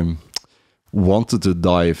he wanted to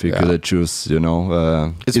die if he could choose, you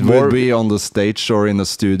know. It would be on the stage or in the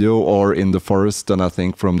studio or in the forest. And I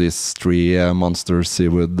think from these three monsters, he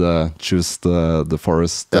would choose the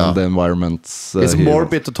forest and the environment. It's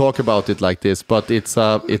morbid to talk about it like this, but it's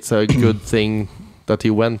a good thing that he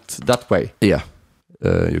went that way. Yeah.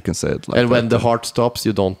 You can say it like that. And when the heart stops,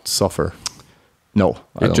 you don't suffer. No,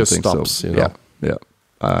 I don't just think stops, so. You know? Yeah.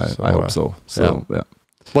 I hope so. So, yeah.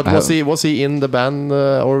 But was he in the band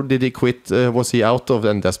or did he quit? Was he out of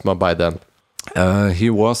Endezzma by then? He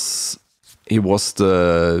was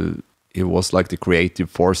like the creative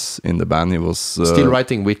force in the band. He was still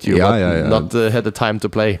writing with you, but not had the time to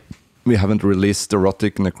play. We haven't released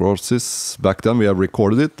Erotic Necrosis back then. We have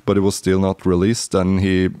recorded it, but it was still not released, and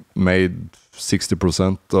he made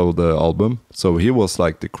 60% of the album. So he was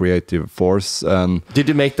like the creative force. And did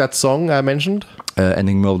you make that song I mentioned?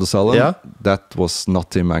 Enigma of the Sullen? Yeah. That was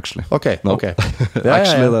not him, actually. Okay, no. okay.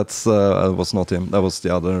 That was not him. That was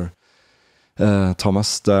the other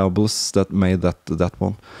Thomas Diabolus that made that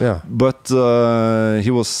one. Yeah. But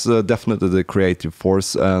he was definitely the creative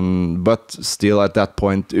force, but still at that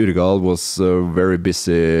point Urgehal was a very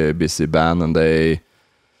busy band, and they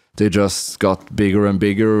just got bigger and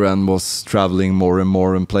bigger and was traveling more and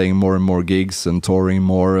more and playing more and more gigs and touring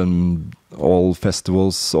more and all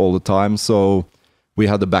festivals all the time. So we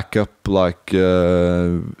had a backup, like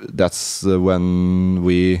that's when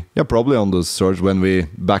we probably on the search when we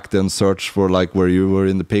back then searched for like where you were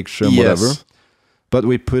in the picture and whatever. But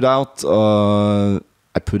we put out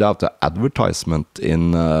I put out an advertisement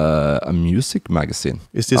in a music magazine.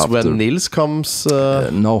 Is this when Nils comes?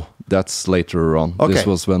 No, that's later on. Okay. This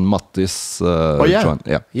was when Mattis joined.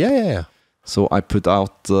 Yeah. So I put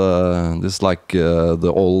out this like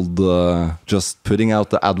the old just putting out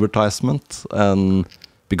the advertisement, and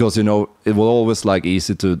because you know it was always like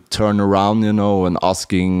easy to turn around, you know, and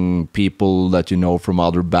asking people that you know from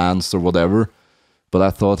other bands or whatever. But I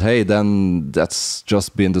thought, hey, then that's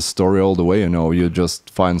just been the story all the way, you know. You just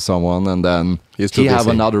find someone, and then he have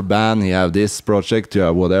another band, he have this project,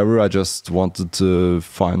 whatever. I just wanted to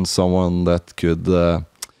find someone that could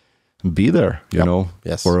be there, you know,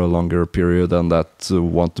 for a longer period, and that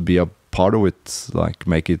want to be a part of it, like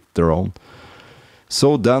make it their own.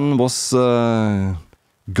 So then was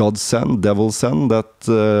God Send, Devil Send, that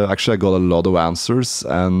actually I got a lot of answers,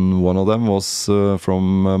 and one of them was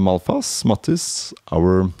from Malfas, Mattis,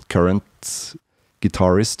 our current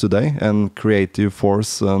guitarist today and creative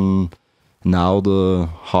force, and now the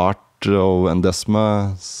heart of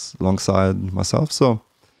Endezzma alongside myself. So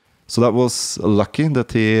that was lucky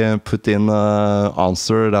that he put in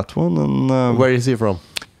answer that one. And where is he from?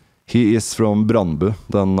 He is from Brandbu,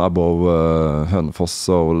 then above Hønefoss,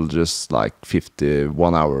 so just like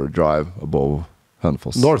 51 hour drive above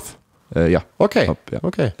Hønefoss. North? Yeah. Okay. Up, yeah.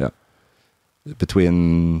 Okay. Yeah.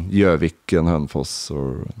 Between Gjøvik and Hønefoss.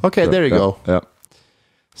 Okay, there you go. Yeah.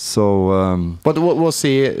 So. But what was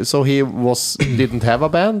he? So he didn't have a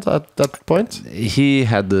band at that point. He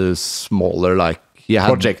had a smaller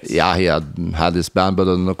project. Yeah, he had his band, but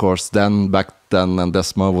then of course back then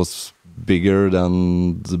Endezzma was bigger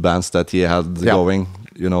than the bands that he had going,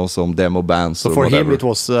 you know, some demo bands. So for him it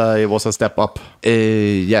was a step up.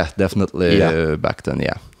 Yeah, definitely. Back then,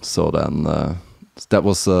 yeah. So then that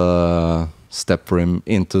was a step for him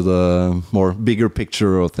into the more bigger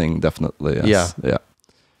picture thing, definitely. Yes. Yeah.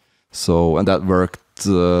 So, and that worked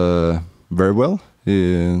very well.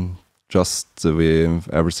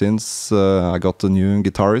 Ever since I got a new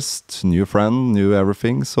guitarist, new friend, new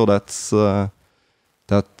everything. So that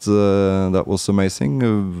was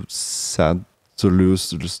amazing. Sad to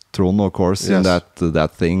lose Trondr, of course, in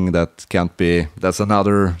that thing that can't be. That's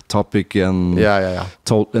another topic and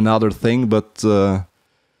another thing. But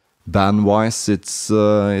band wise,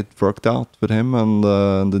 it worked out with him and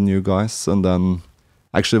the new guys. And then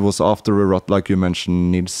actually it was after a rot, like you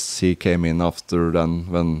mentioned, Nils. He came in after then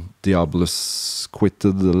when Diabolus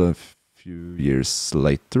quitted a few years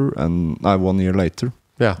later, and 1 year later.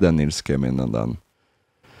 Yeah. Then Nils came in, and then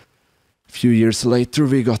a few years later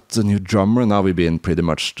we got a new drummer, and now we've been pretty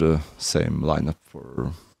much the same lineup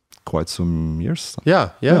for quite some years.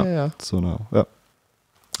 Yeah. So now, it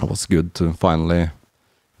was good to finally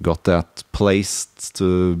got that placed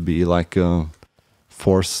to be like a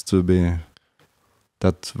force to be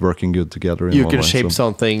that working good together. You can shape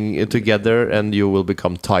something together and you will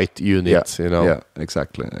become tight unit, you know. Yeah,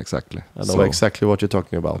 exactly. I know exactly what you're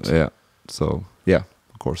talking about. Yeah. So, yeah,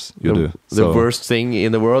 of course you do. The worst thing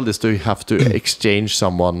in the world is to have to exchange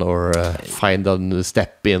someone or find a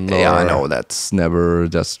step in. Or, yeah, I know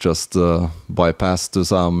that's just bypass to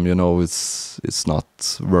some, you know, it's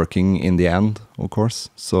not working in the end, of course.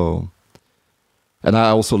 So, and I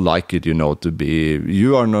also like it, you know, to be,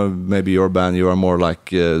 you are no, maybe your band, you are more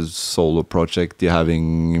like a solo project, you're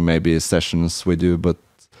having maybe sessions with you, but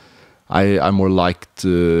I more like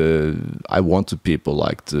to, I want to people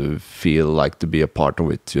like to feel like to be a part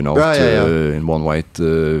of it, you know, in one way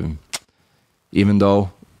to, even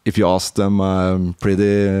though if you ask them, I'm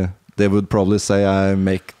pretty, they would probably say I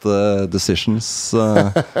make the decisions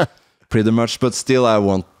pretty much, but still I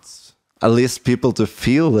want at least people to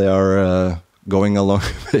feel they are going along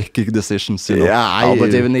making decisions, you know. Yeah,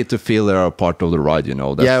 but they need to feel they are a part of the ride, you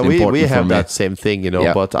know. That's important we have for me. that same thing, you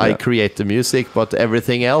know, but I create the music, but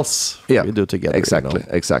everything else we do together. Exactly, you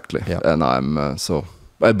know? exactly. Yeah. And I'm so,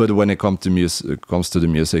 but when it comes to the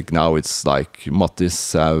music now, it's like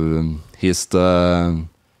Mattis, he's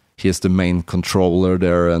the main controller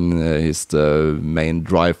there, and he's the main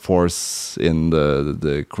drive force in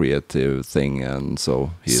the creative thing, and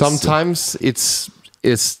so sometimes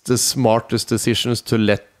it's the smartest decisions to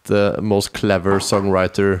let the most clever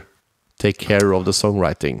songwriter take care of the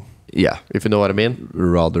songwriting. Yeah, if you know what I mean.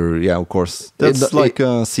 Rather, yeah, of course. That's like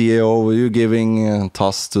a CEO. You're giving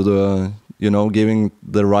tasks to the, you know, giving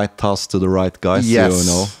the right tasks to the right guys. Yes.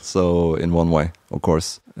 You know. So in one way, of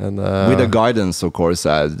course. And with the guidance, of course,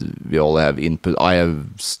 we all have input. I have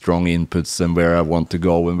strong inputs and where I want to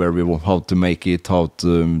go and where we want, how to make it, how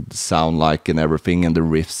to sound like and everything, and the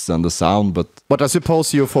riffs and the sound. But I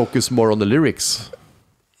suppose you focus more on the lyrics.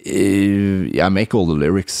 I make all the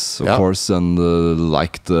lyrics, of course, and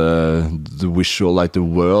like the visual, like the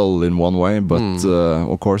world in one way. But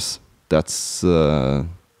of course, that's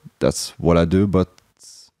what I do. But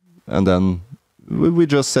and then we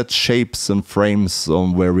just set shapes and frames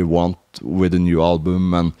on where we want with a new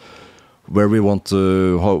album and where we want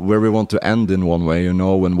to end in one way, you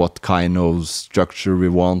know, and what kind of structure we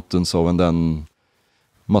want and so. And then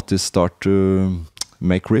Mattis start to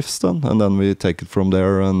make riffs then, and then we take it from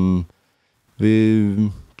there and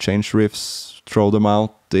we change riffs, throw them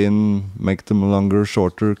out in, make them longer,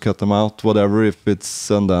 shorter, cut them out, whatever, if it's,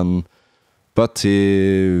 and then, but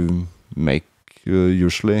he make,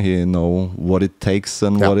 usually he know what it takes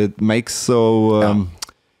and what it makes, so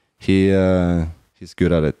he's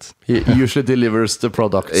good at it. He usually delivers the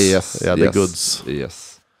products. The goods.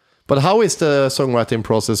 Yes. But how is the songwriting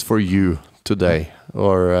process for you today?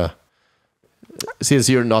 Or since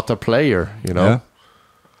you're not a player, you know? Yeah.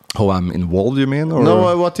 How I'm involved, you mean? Or?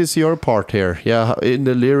 No, what is your part here? Yeah, in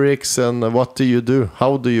the lyrics, and what do you do?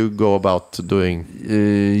 How do you go about doing?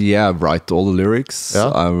 Write all the lyrics.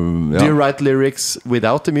 Do you write lyrics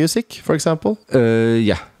without the music, for example?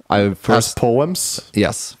 I first as poems.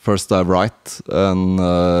 Yes, first I write and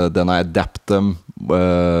then I adapt them.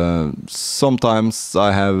 Sometimes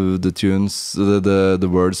I have the tunes, the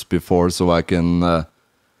words before, so I can.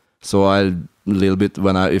 So I little bit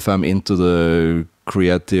if I'm into the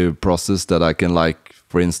creative process, that I can, like,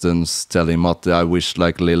 for instance, telling Matti I wish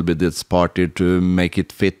like a little bit this part here to make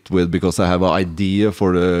it fit with, because I have an idea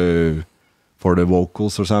for the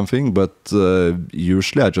vocals or something. But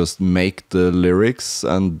usually I just make the lyrics,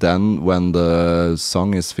 and then when the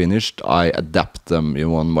song is finished I adapt them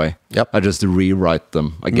in one way. Yep. I just rewrite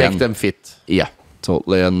them again, make them fit. Yeah,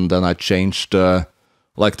 totally. And then I changed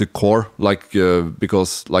like the core, like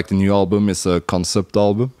because like the new album is a concept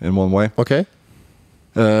album in one way. Okay.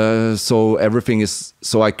 So everything is,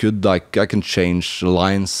 so I can change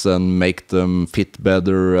lines and make them fit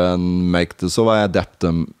better and so I adapt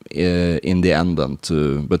them in the end then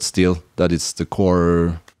but still that is the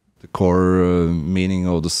core meaning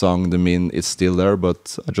of the song. It's still there,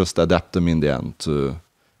 but I just adapt them in the end to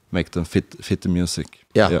make them fit the music.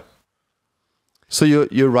 Yeah. So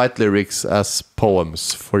you write lyrics as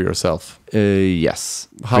poems for yourself? Yes.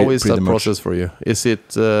 How is that much. process for you? Is it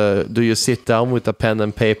do you sit down with a pen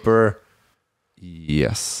and paper?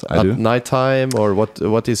 Yes, I at do. nighttime, or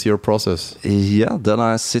what is your process? Yeah, then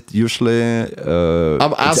I sit usually.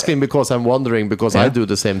 I'm asking because I'm wondering, because I do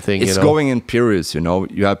the same thing. It's going in periods, you know.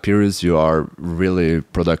 You have periods you are really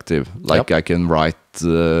productive. Like I can write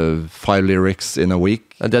 5 lyrics in a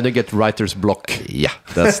week, and then you get writer's block. Yeah,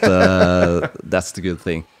 that's the good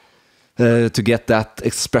thing. To get that,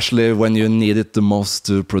 especially when you need it the most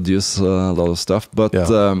to produce a lot of stuff. But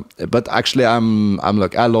actually, I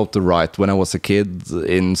love to write. When I was a kid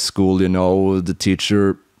in school, you know, the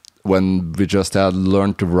teacher, when we just had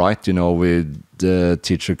learned to write, you know, the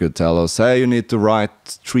teacher could tell us, "Hey, you need to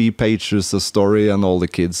write 3 pages a story," and all the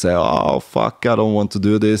kids say, "Oh fuck, I don't want to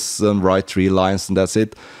do this," and write 3 lines, and that's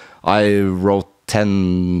it. I wrote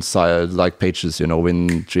 10 pages, you know,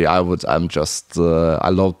 in 3. I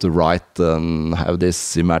love to write and have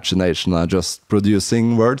this imagination. I'm just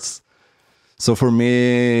producing words. So for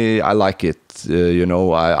me, I like it. You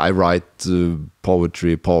know, I write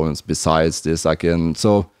poetry, poems besides this.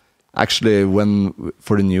 So actually,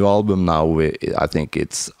 for the new album now,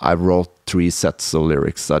 I wrote 3 sets of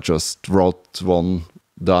lyrics. I just wrote one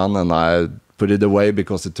done and I put it away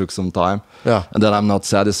because it took some time. Yeah. And then I'm not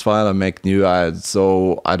satisfied. I make new.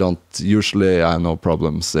 So I don't usually. I have no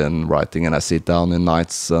problems in writing, and I sit down in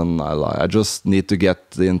nights and I just need to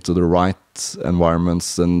get into the right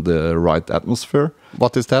environments and the right atmosphere.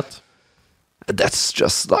 What is that? That's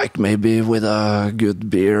just like maybe with a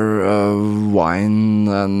good beer, wine,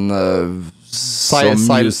 and some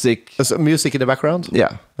music. Music in the background.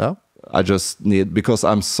 Yeah. Yeah. I just need, because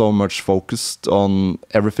I'm so much focused on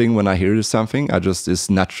everything when I hear something, it's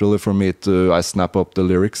naturally for me I snap up the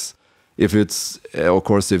lyrics. If it's, of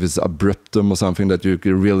course, if it's abruptum or something that you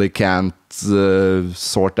really can't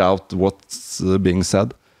sort out what's being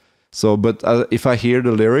said. So, but if I hear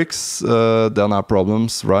the lyrics, then I have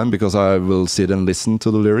problems, right? Because I will sit and listen to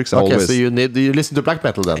the lyrics. Okay, so you listen to black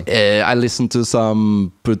metal then? I listen to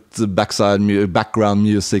background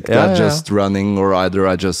music just running, or either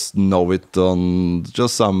I just know it on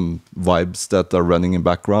just some vibes that are running in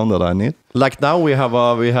background that I need. Like now we have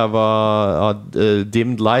a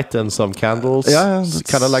dimmed light and some candles. Yeah,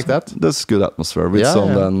 kind of like that. That's good atmosphere with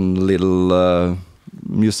some then little.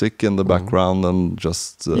 Music in the background and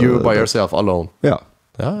just you by yourself alone.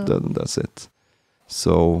 That's it.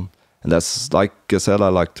 So, and that's, like I said, I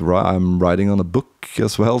like to write. I'm writing on a book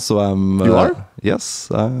as well. So you are? Yes,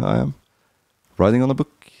 I am writing on a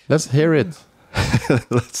book. Let's hear it.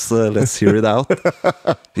 let's hear it out.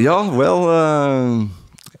 Yeah, well,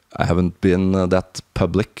 I haven't been that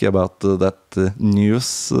public about that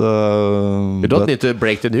news. You don't need to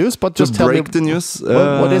break the news, but just tell me the news.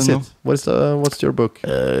 What is it? What's your book?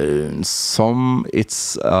 It's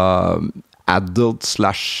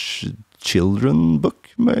adult/children book,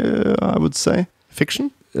 I would say.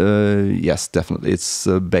 Fiction? Yes, definitely. It's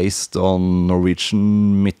based on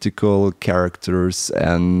Norwegian mythical characters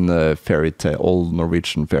and old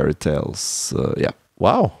Norwegian fairy tales. Yeah.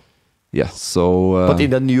 Wow. Yeah, so but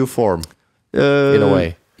in a new form, in a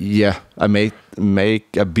way. Yeah, I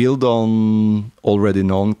build on already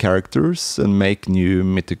known characters and make new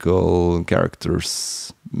mythical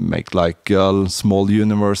characters. Make like a small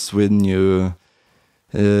universe with new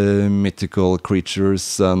mythical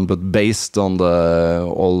creatures, but based on the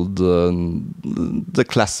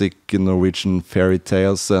classic Norwegian fairy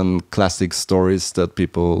tales and classic stories that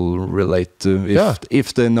people relate to.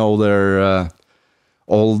 If they know their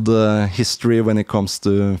old history when it comes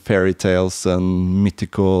to fairy tales and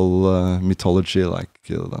mythology, like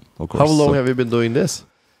that, of course. How long have you been doing this?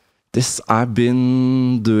 I've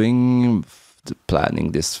been doing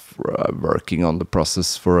planning this, working on the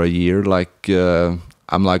process for a year. Like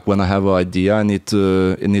I'm like, when I have an idea, I need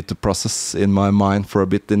to process in my mind for a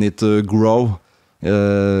bit. I need to grow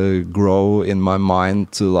in my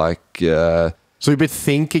mind to like. So you've been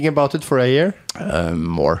thinking about it for a year?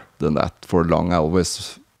 More than that, for long. I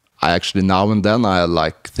actually now and then I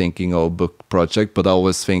like thinking of book project, but I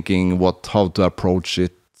was thinking how to approach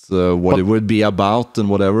it, what it would be about and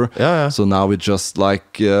whatever. Yeah. So now it's just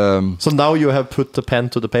like. So now you have put the pen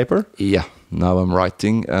to the paper? Yeah. Now I'm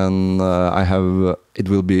writing, and it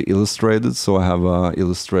will be illustrated. So I have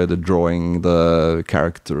illustrated drawing the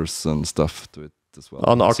characters and stuff to it as well.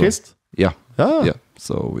 An artist? So, yeah. Ah. Yeah.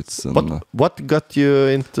 So it's. But what got you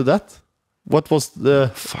into that? What was the...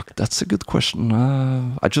 Fuck, that's a good question.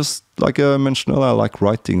 I just, like I mentioned, I like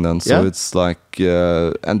writing then. So it's like...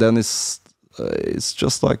 and then it's It's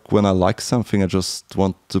just like when I like something, I just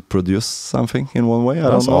want to produce something in one way. I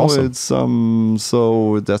That's don't know. awesome. It's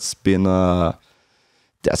so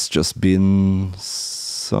that's just been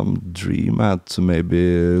some dream I had to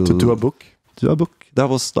maybe To do a book. do a book. That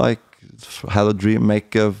was like had a dream,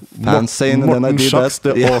 make a fanzine, and then I Morten did Shax,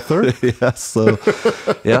 that. the author.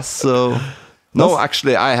 Yes, so no,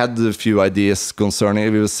 actually, I had a few ideas concerning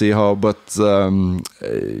it. We'll see how, but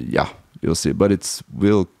yeah, you'll see. But it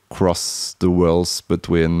will cross the worlds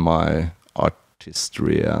between my art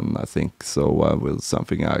history and I think so. Will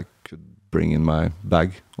something I could bring in my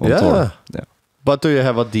bag on tour. Yeah. But do you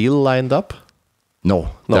have a deal lined up? No,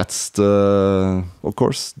 that's the of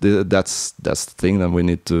course that's the thing that we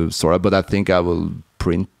need to sort out. But I think I will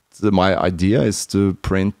print. My idea is to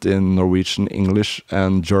print in Norwegian, English,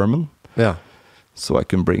 and German. Yeah. So I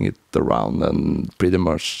can bring it around and pretty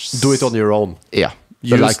much Do it on your own. Yeah.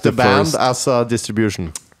 Use like the band first, as a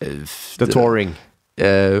distribution. The touring.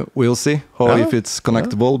 we'll see if it's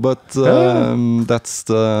connectable, but that's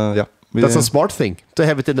the That's a smart thing to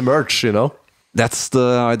have it in the merch, you know. That's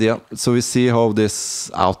the idea. So we see how this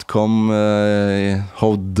outcome,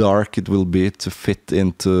 how dark it will be to fit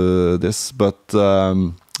into this, but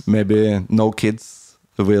maybe no kids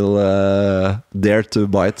will dare to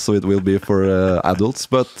buy it, so it will be for adults.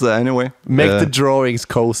 But anyway, Make the drawings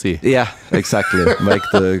cozy. yeah, exactly. Make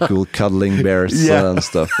the cool cuddling bears and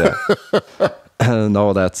stuff. Yeah.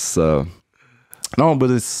 No, that's no, but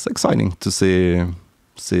it's exciting to see.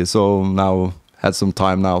 So now had some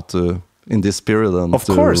time now to in this period, and Of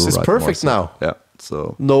course, it's perfect now. Yeah.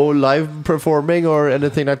 So No live performing or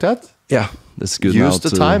anything like that. yeah, it's good. now Use the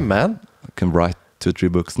to- time, man. I can write 2-3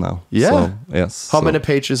 books now. Yeah. So, yes. How so- many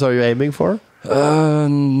pages are you aiming for?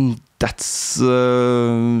 That's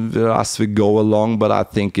as we go along, but I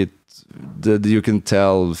think you can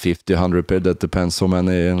tell 50, 100 pages. That depends how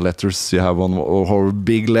many letters you have on, or how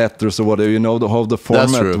big letters or whatever. You know how the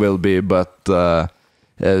format true. will be, but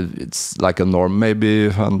it's like a norm,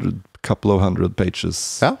 maybe couple of hundred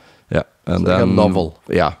pages. Yeah. Yeah, and Like a then novel.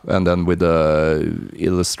 Yeah, and then with the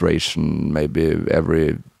illustration, maybe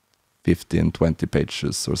every 15, 20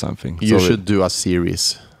 pages or something. You So should do a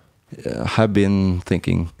series. have been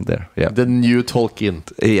thinking there. Yeah. The new Tolkien.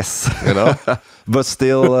 Yes. You know? But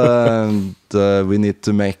still, we need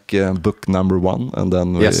to make book number 1, and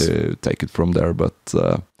then we Yes. take it from there. But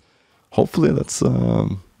hopefully that's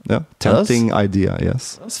tempting idea.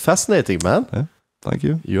 Yes. That's fascinating, man. Yeah. Thank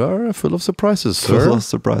you. You are full of surprises, sir. Full of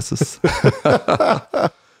surprises.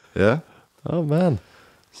 Yeah. Oh, man.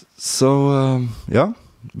 So yeah,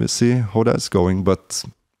 we'll see how that's going. But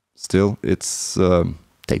still, it's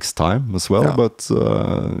takes time as well. Yeah. But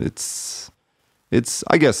it's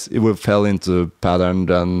I guess it will fell into pattern.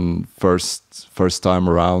 Then first time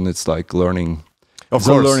around, it's like learning. Of It's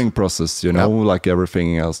a course. learning process, you know, like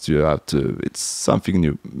everything else. You have to. It's something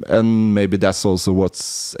new, and maybe that's also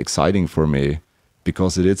what's exciting for me,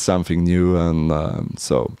 because it is something new, and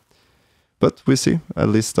so. But we see. At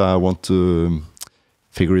least I want to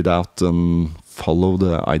figure it out and follow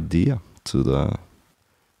the idea to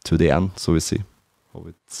the end. So we see how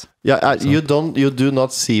it's. Yeah, you do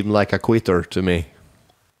not seem like a quitter to me,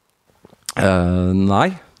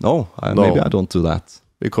 No, maybe I don't do that.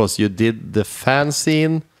 because you did the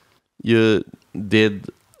fanzine, you did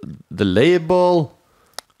the label,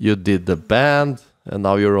 you did the band, and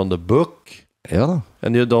now you're on the book, Yeah.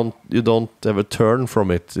 and you don't ever turn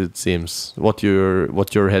from it. It seems what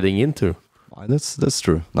you're heading into. That's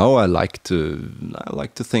true. No, I like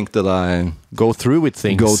to think that I Go through with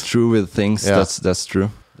things. go through with things. Yeah. That's true.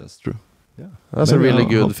 That's true. Yeah. That's a Maybe really I'll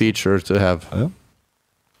good hope- feature to have.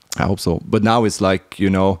 I hope so. But now it's like, you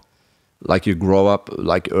know, like you grow up,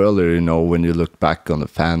 like earlier, you know, when you look back on the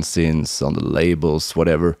fanzines, on the labels,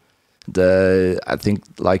 whatever, I think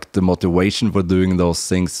like the motivation for doing those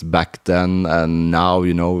things back then and now,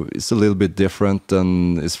 you know, it's a little bit different,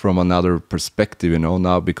 and it's from another perspective, you know,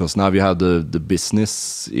 now, because now you have the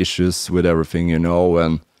business issues with everything, you know,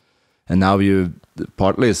 and now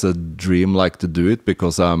partly it's a dream, like to do it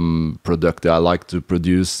because I'm productive. I like to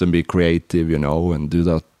produce and be creative, you know, and do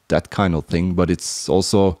that kind of thing. But it's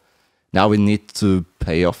also, now we need to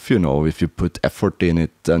pay off, you know, if you put effort in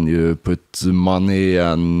it and you put money,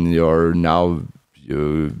 and your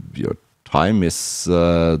time is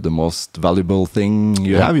the most valuable thing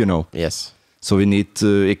you have, you know. Yes. So we need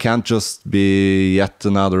to, it can't just be yet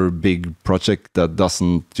another big project that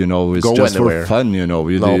doesn't, you know, it's Go just anywhere. for fun, you know.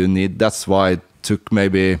 No. You need, that's why it took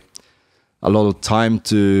maybe a lot of time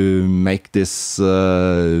to make this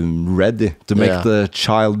ready, to make Yeah. the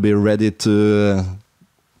child be ready to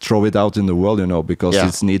throw it out in the world, you know, because Yeah.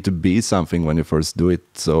 it's need to be something when you first do it.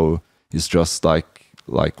 So is just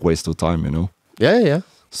like waste of time, you know. Yeah.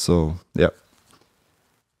 So yeah.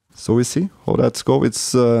 So we see how that's go.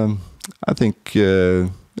 It's I think it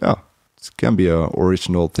can be a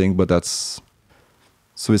original thing, but that's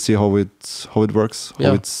so we see how it works,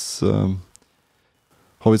 how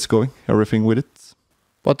it's going, everything with it.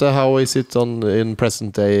 But how is it in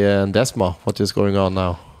present day Endezzma? What is going on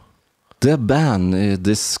now? The ban,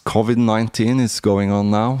 this COVID-19 is going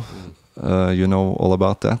on now. You know all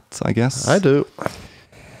about that, I guess. I do.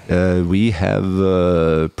 We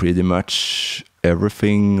have pretty much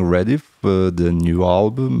everything ready for the new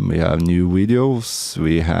album. We have new videos.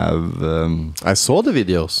 We have... I saw the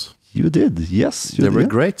videos. You did, yes. They were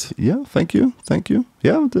great. Yeah, thank you.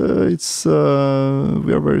 Yeah, it's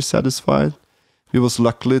we are very satisfied. We was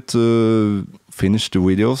lucky to finish the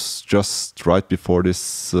videos just right before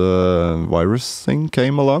this virus thing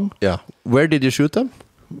came along. Yeah. Where did you shoot them?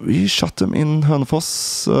 We shot them in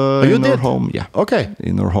Hønefoss, in our home. Yeah. Okay.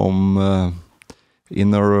 In our home,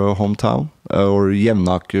 in our hometown, or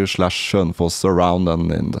Jevnaker / Hønefoss, around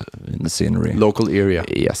and in the scenery. Local area.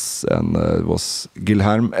 Yes, and it was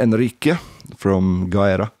Guilherme Enrique from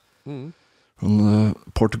Gaera, from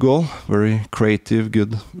Portugal. Very creative,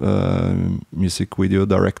 good music video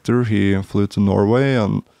director. He flew to Norway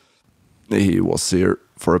and he was here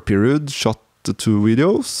for a period, shot the 2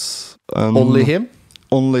 videos. And Only him?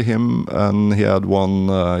 Only him, and he had one,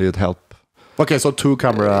 he'd help. Okay, so 2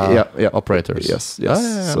 camera operators. Yes. Yeah.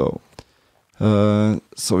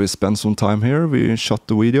 So we spent some time here. We shot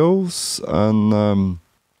the videos, and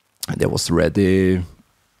they was ready.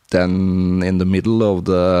 Then in the middle of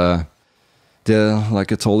the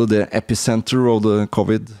like I told you, the epicenter of the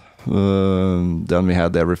COVID. Then we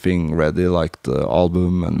had everything ready, like the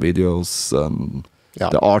album and videos, and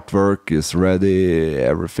the artwork is ready.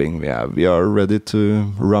 Everything we are ready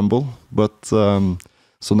to rumble. But so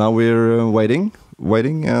now we're waiting,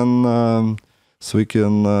 and so we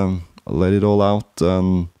can let it all out.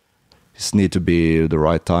 And it need to be the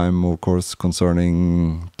right time, of course,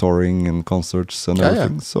 concerning touring and concerts and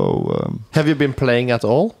everything. Yeah. So have you been playing at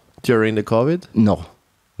all during the COVID? No,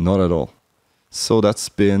 not at all. So it's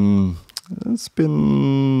been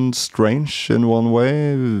strange in one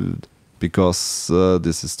way, because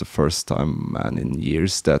this is the first time, man, in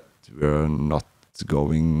years that we're not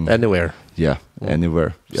going anywhere. Yeah,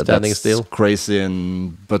 anywhere. Standing still. Crazy,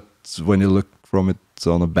 but when you look from it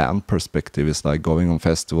on a band perspective, it's like going on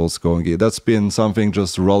festivals, that's been something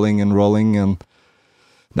just rolling, and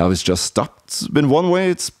now it's just stopped. It's been one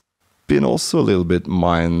way. It's been also a little bit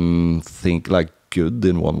good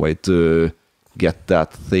in one way to get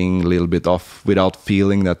that thing a little bit off without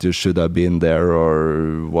feeling that you should have been there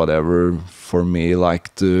or whatever. For me,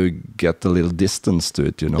 like to get a little distance to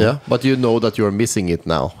it, you know. Yeah, but you know that you're missing it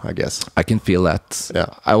now, I guess. I can feel that. Yeah.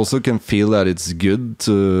 I also can feel that it's good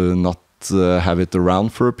to not have it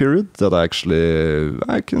around for a period. That I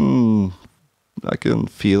can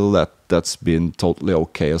feel that that's been totally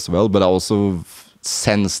okay as well. But I also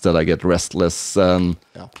sense that I get restless, and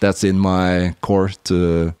that's in my core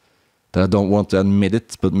that I don't want to admit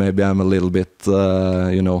it, but maybe I'm a little bit,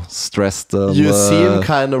 stressed. You seem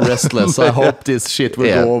kind of restless. I hope this shit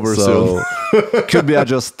will go over soon. Could be I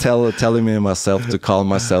just telling me myself to calm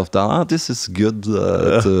myself down. This is good.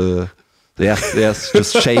 Yes,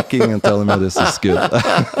 just shaking and telling me this is good.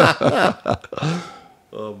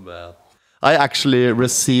 Oh man. I actually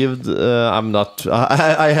received,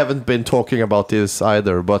 I haven't been talking about this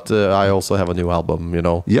either, but I also have a new album, you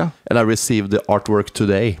know. Yeah. And I received the artwork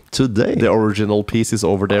today. The original piece is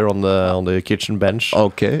over there on the kitchen bench.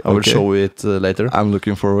 Okay. I will show it later. I'm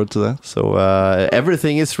looking forward to that. So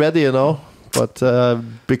everything is ready, you know, but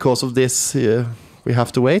because of this, we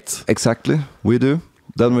have to wait. Exactly, we do.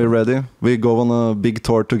 Then we're ready. We go on a big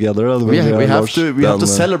tour together. We have to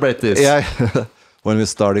celebrate this. Yeah. When we're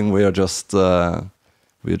starting, we're just full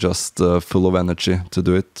of energy to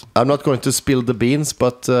do it. I'm not going to spill the beans,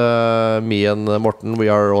 but me and Morten, we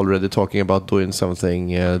are already talking about doing something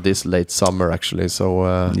this late summer, actually.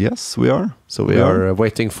 So yes, we are. So we are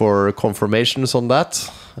waiting for confirmations on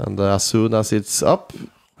that, and as soon as it's up, you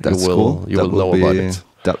will know about it.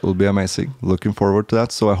 That will be amazing. Looking forward to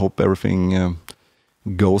that. So I hope everything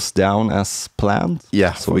goes down as planned.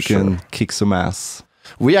 Yeah, so we can kick some ass.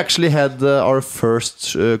 We actually had our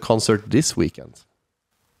first concert this weekend.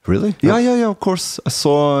 Really? Yeah, of course. I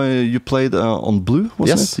saw you played on Blue,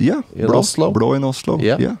 wasn't it? Yeah, in Oslo. Blå in Oslo.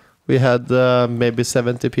 Yeah. We had maybe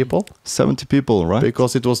 70 people. 70 people, right?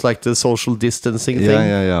 Because it was like the social distancing thing.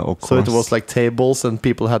 Yeah, of course. So it was like tables and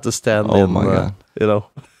people had to stand Oh my God. You know.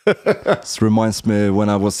 This reminds me when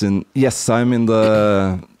I was I'm in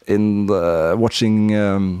in the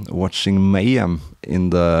watching Mayhem in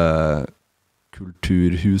the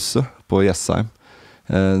Kulturhuset på Jessheim,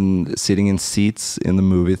 and sitting in seats in the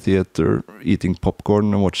movie theater, eating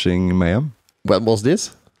popcorn and watching Mayhem. When was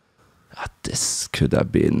this? This could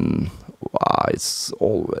have been, it's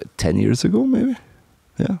all 10 years ago, maybe.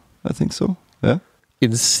 Yeah, I think so. Yeah.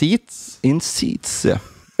 In seats? In seats, yeah.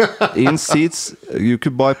 In seats, you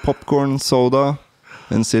could buy popcorn, soda,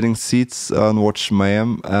 and sit in seats and watch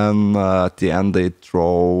Mayhem. And at the end, they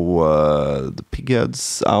throw the pig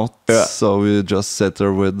heads out. Yeah. So we just sit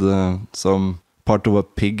there with some part of a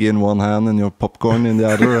pig in one hand and your popcorn in the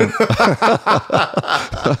other.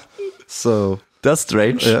 So that's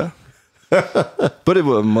strange. Yeah. But it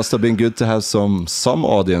must have been good to have some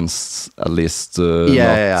audience at least,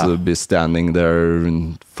 not be standing there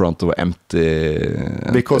in front of empty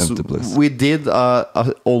place. We did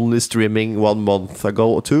only streaming 1 month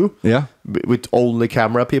ago too. Yeah, with only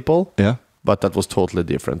camera people. Yeah, but that was totally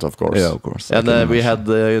different, of course. Yeah, of course. And we had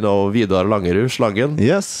Vidar Langerud, Slangen.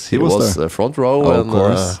 Yes, he was front row. Of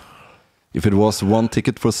course. If it was one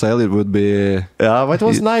ticket for sale, it would be. Yeah, but it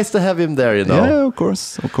was nice to have him there. Yeah, of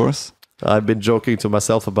course. I've been joking to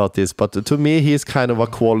myself about this, but to me, he's kind of a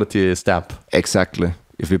quality stamp. Exactly.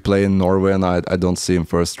 If we play in Norway and I don't see him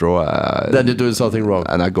first row, then you're doing something wrong.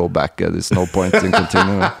 And I go back. There's no point in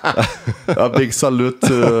continuing. A big salute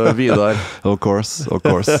to Vidar. Of course.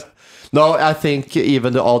 No, I think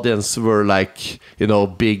even the audience were like,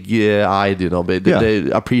 big-eyed.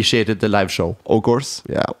 They appreciated the live show. Of course.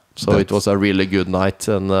 Yeah. So it was a really good night,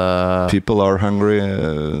 and people are hungry.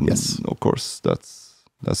 Yes, of course.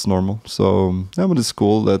 That's normal. So yeah, but it's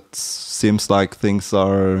cool. That seems like things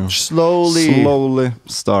are slowly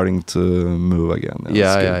starting to move again.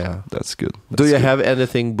 Yeah. That's good. Do you have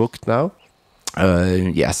anything booked now?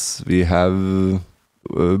 Yes, we have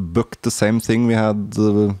booked the same thing we had.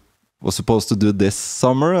 Was supposed to do this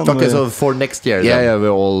summer. And so for next year. Yeah,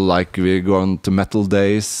 we're going to Metal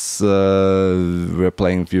Days. We're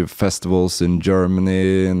playing a few festivals in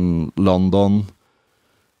Germany, in London.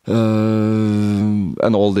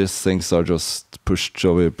 And all these things are just pushed,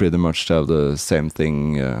 so we pretty much have the same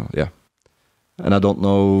thing. And I don't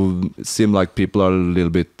know, it seems like people are a little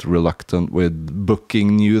bit reluctant with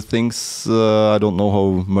booking new things. I don't know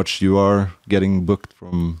how much you are getting booked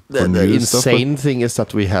from the insane thing is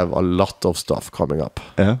that we have a lot of stuff coming up.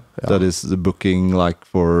 Yeah, that is the booking like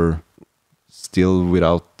for still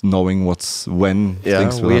without knowing when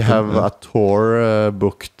things will we happen. have a tour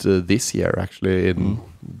booked this year, actually, in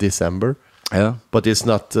December. Yeah, but it's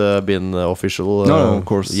not been official no, of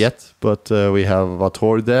course. Yet. But we have a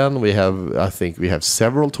tour then. I think we have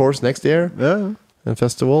several tours next year. Yeah, and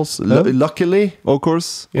festivals. Luckily, of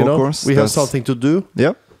course, we have something to do.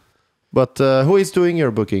 Yeah. But who is doing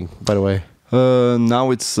your booking, by the way?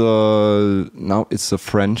 Now it's a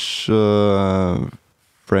French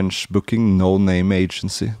booking, no name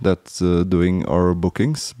agency that's doing our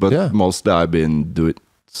bookings. But mostly I've been doing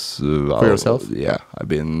for yourself. Yeah, I've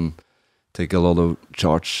been take a lot of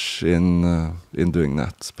charge in doing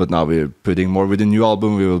that. But now we're putting more with the new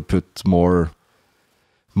album. We will put more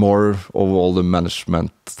of all the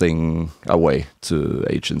management thing away to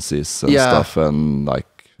agencies and stuff, and like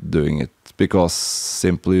doing it because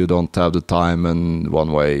simply you don't have the time. And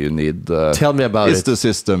one way you need. Tell me about it. It's the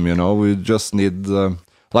system, We just need,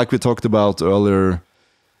 like we talked about earlier,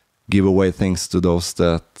 give away things to those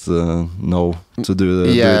that know to do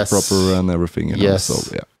it proper and everything. Yes.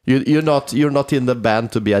 So yeah. You're not in the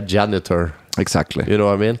band to be a janitor. Exactly. You know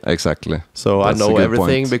what I mean? Exactly. So I know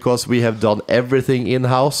everything because we have done everything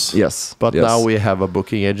in-house. Yes. But now we have a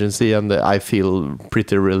booking agency and I feel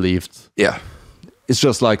pretty relieved. Yeah. It's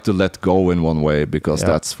just like to let go in one way because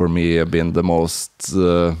that's for me been the most,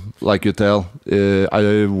 like you tell,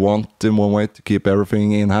 I want in one way to keep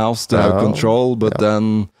everything in-house, to have control, but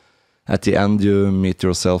then at the end you meet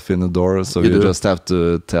yourself in the door, so you just have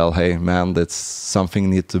to tell, hey man, that's something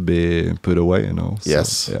need to be put away, So,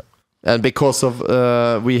 yes. Yeah. And because of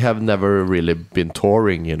we have never really been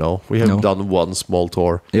touring, we have done one small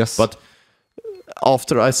tour. Yes. But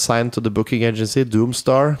after I signed to the booking agency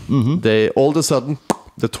Doomstar, they all of a sudden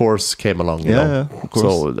the tours came along. Yeah, of course.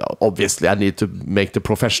 So obviously I need to make the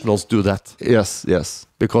professionals do that. Yes.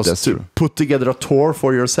 Because that's to true. Put together a tour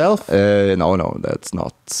for yourself? No, that's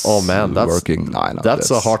not. Oh man, that's working. No,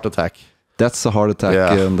 that's a heart attack. That's a heart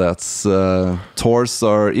attack, and that's tours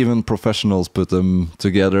are even professionals put them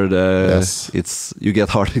together. It's you get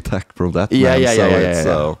heart attack from that.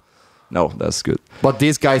 So no, that's good. But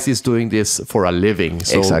these guys is doing this for a living,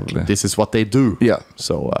 so exactly. This is what they do. Yeah.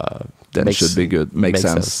 So then it should be good. Makes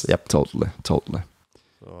sense. Yep. Totally.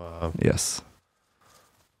 So, yes.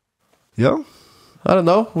 Yeah. I don't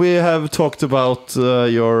know. We have talked about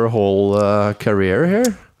your whole career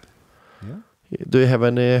here. Yeah. Do you have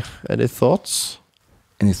any thoughts?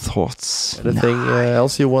 Any thoughts? Anything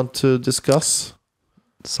else you want to discuss?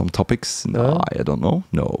 Some topics? No, I don't know.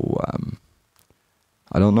 No,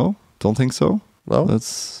 I don't know. Don't think so. No.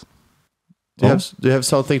 That's. Do you have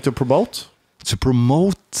something to promote? To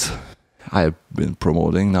promote, I've been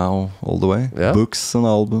promoting now all the way. Yeah. Books and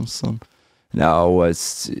albums. And now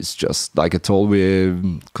it's just like I told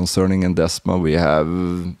we concerning Endezzma, we have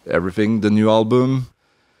everything, the new album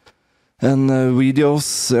and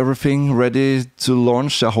videos, everything ready to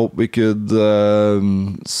launch. I hope we could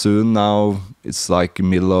soon. Now it's like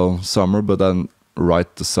middle of summer, but then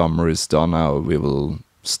right the summer is done. Now we will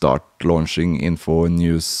start launching info and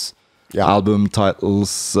news. Yeah. Album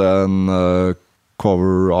titles and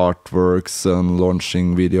cover artworks and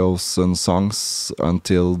launching videos and songs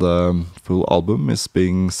until the full album is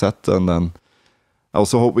being set. And then I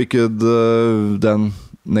also hope we could then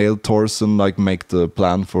nail tours and like make the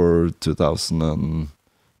plan for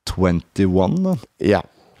 2021. Yeah,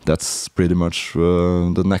 that's pretty much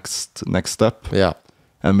the next step. Yeah.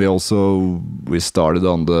 And we started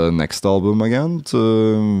on the next album again.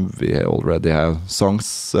 We already have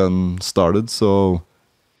songs and started. So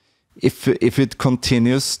if it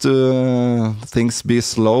continues to things be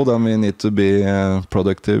slow, then we need to be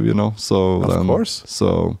productive, you know. So of course.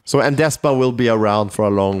 So Endezzma will be around for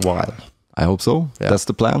a long while. I hope so. Yeah. That's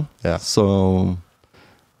the plan. Yeah. So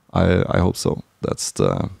I hope so. That's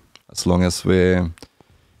as long as we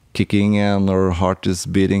kicking and our heart is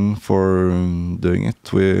beating for doing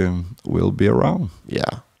it, we will be around.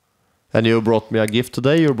 Yeah. And you brought me a gift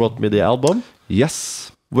today. You brought me the album.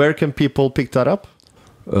 Yes. Where can people pick that up?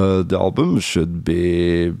 The album should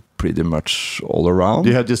be pretty much all around. Do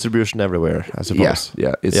you have distribution everywhere, I suppose?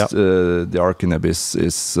 Yeah. It's the Ark in Abyss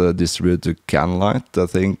is distributed to Canlight, I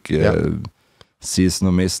think. Season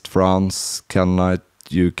of Mist, France, Canlight,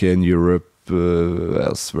 UK and Europe,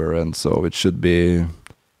 elsewhere, and so it should be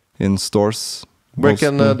in stores. Where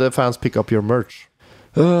can the fans pick up your merch?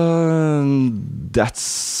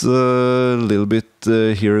 That's a little bit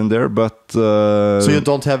here and there, but so you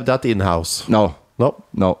don't have that in-house? No.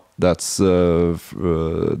 That's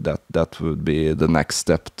that would be the next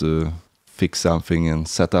step, to fix something and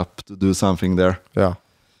set up to do something there. Yeah.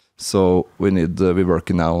 So we're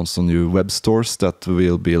working now on some new web stores that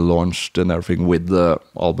will be launched and everything with the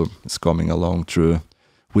album. It's coming along through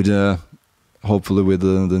with hopefully with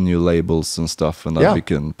the new labels and stuff, and then we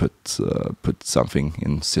can put something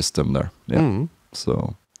in system there. Yeah.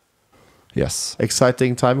 So yes,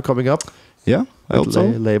 exciting time coming up. Yeah, I hope so.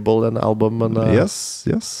 Label and album and yes.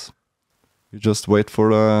 You just wait for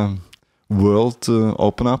the world to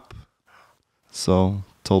open up. So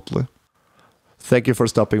totally. Thank you for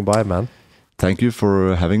stopping by, man. Thank you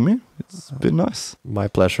for having me. It's been nice. My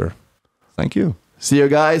pleasure. Thank you. See you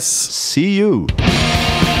guys. See you.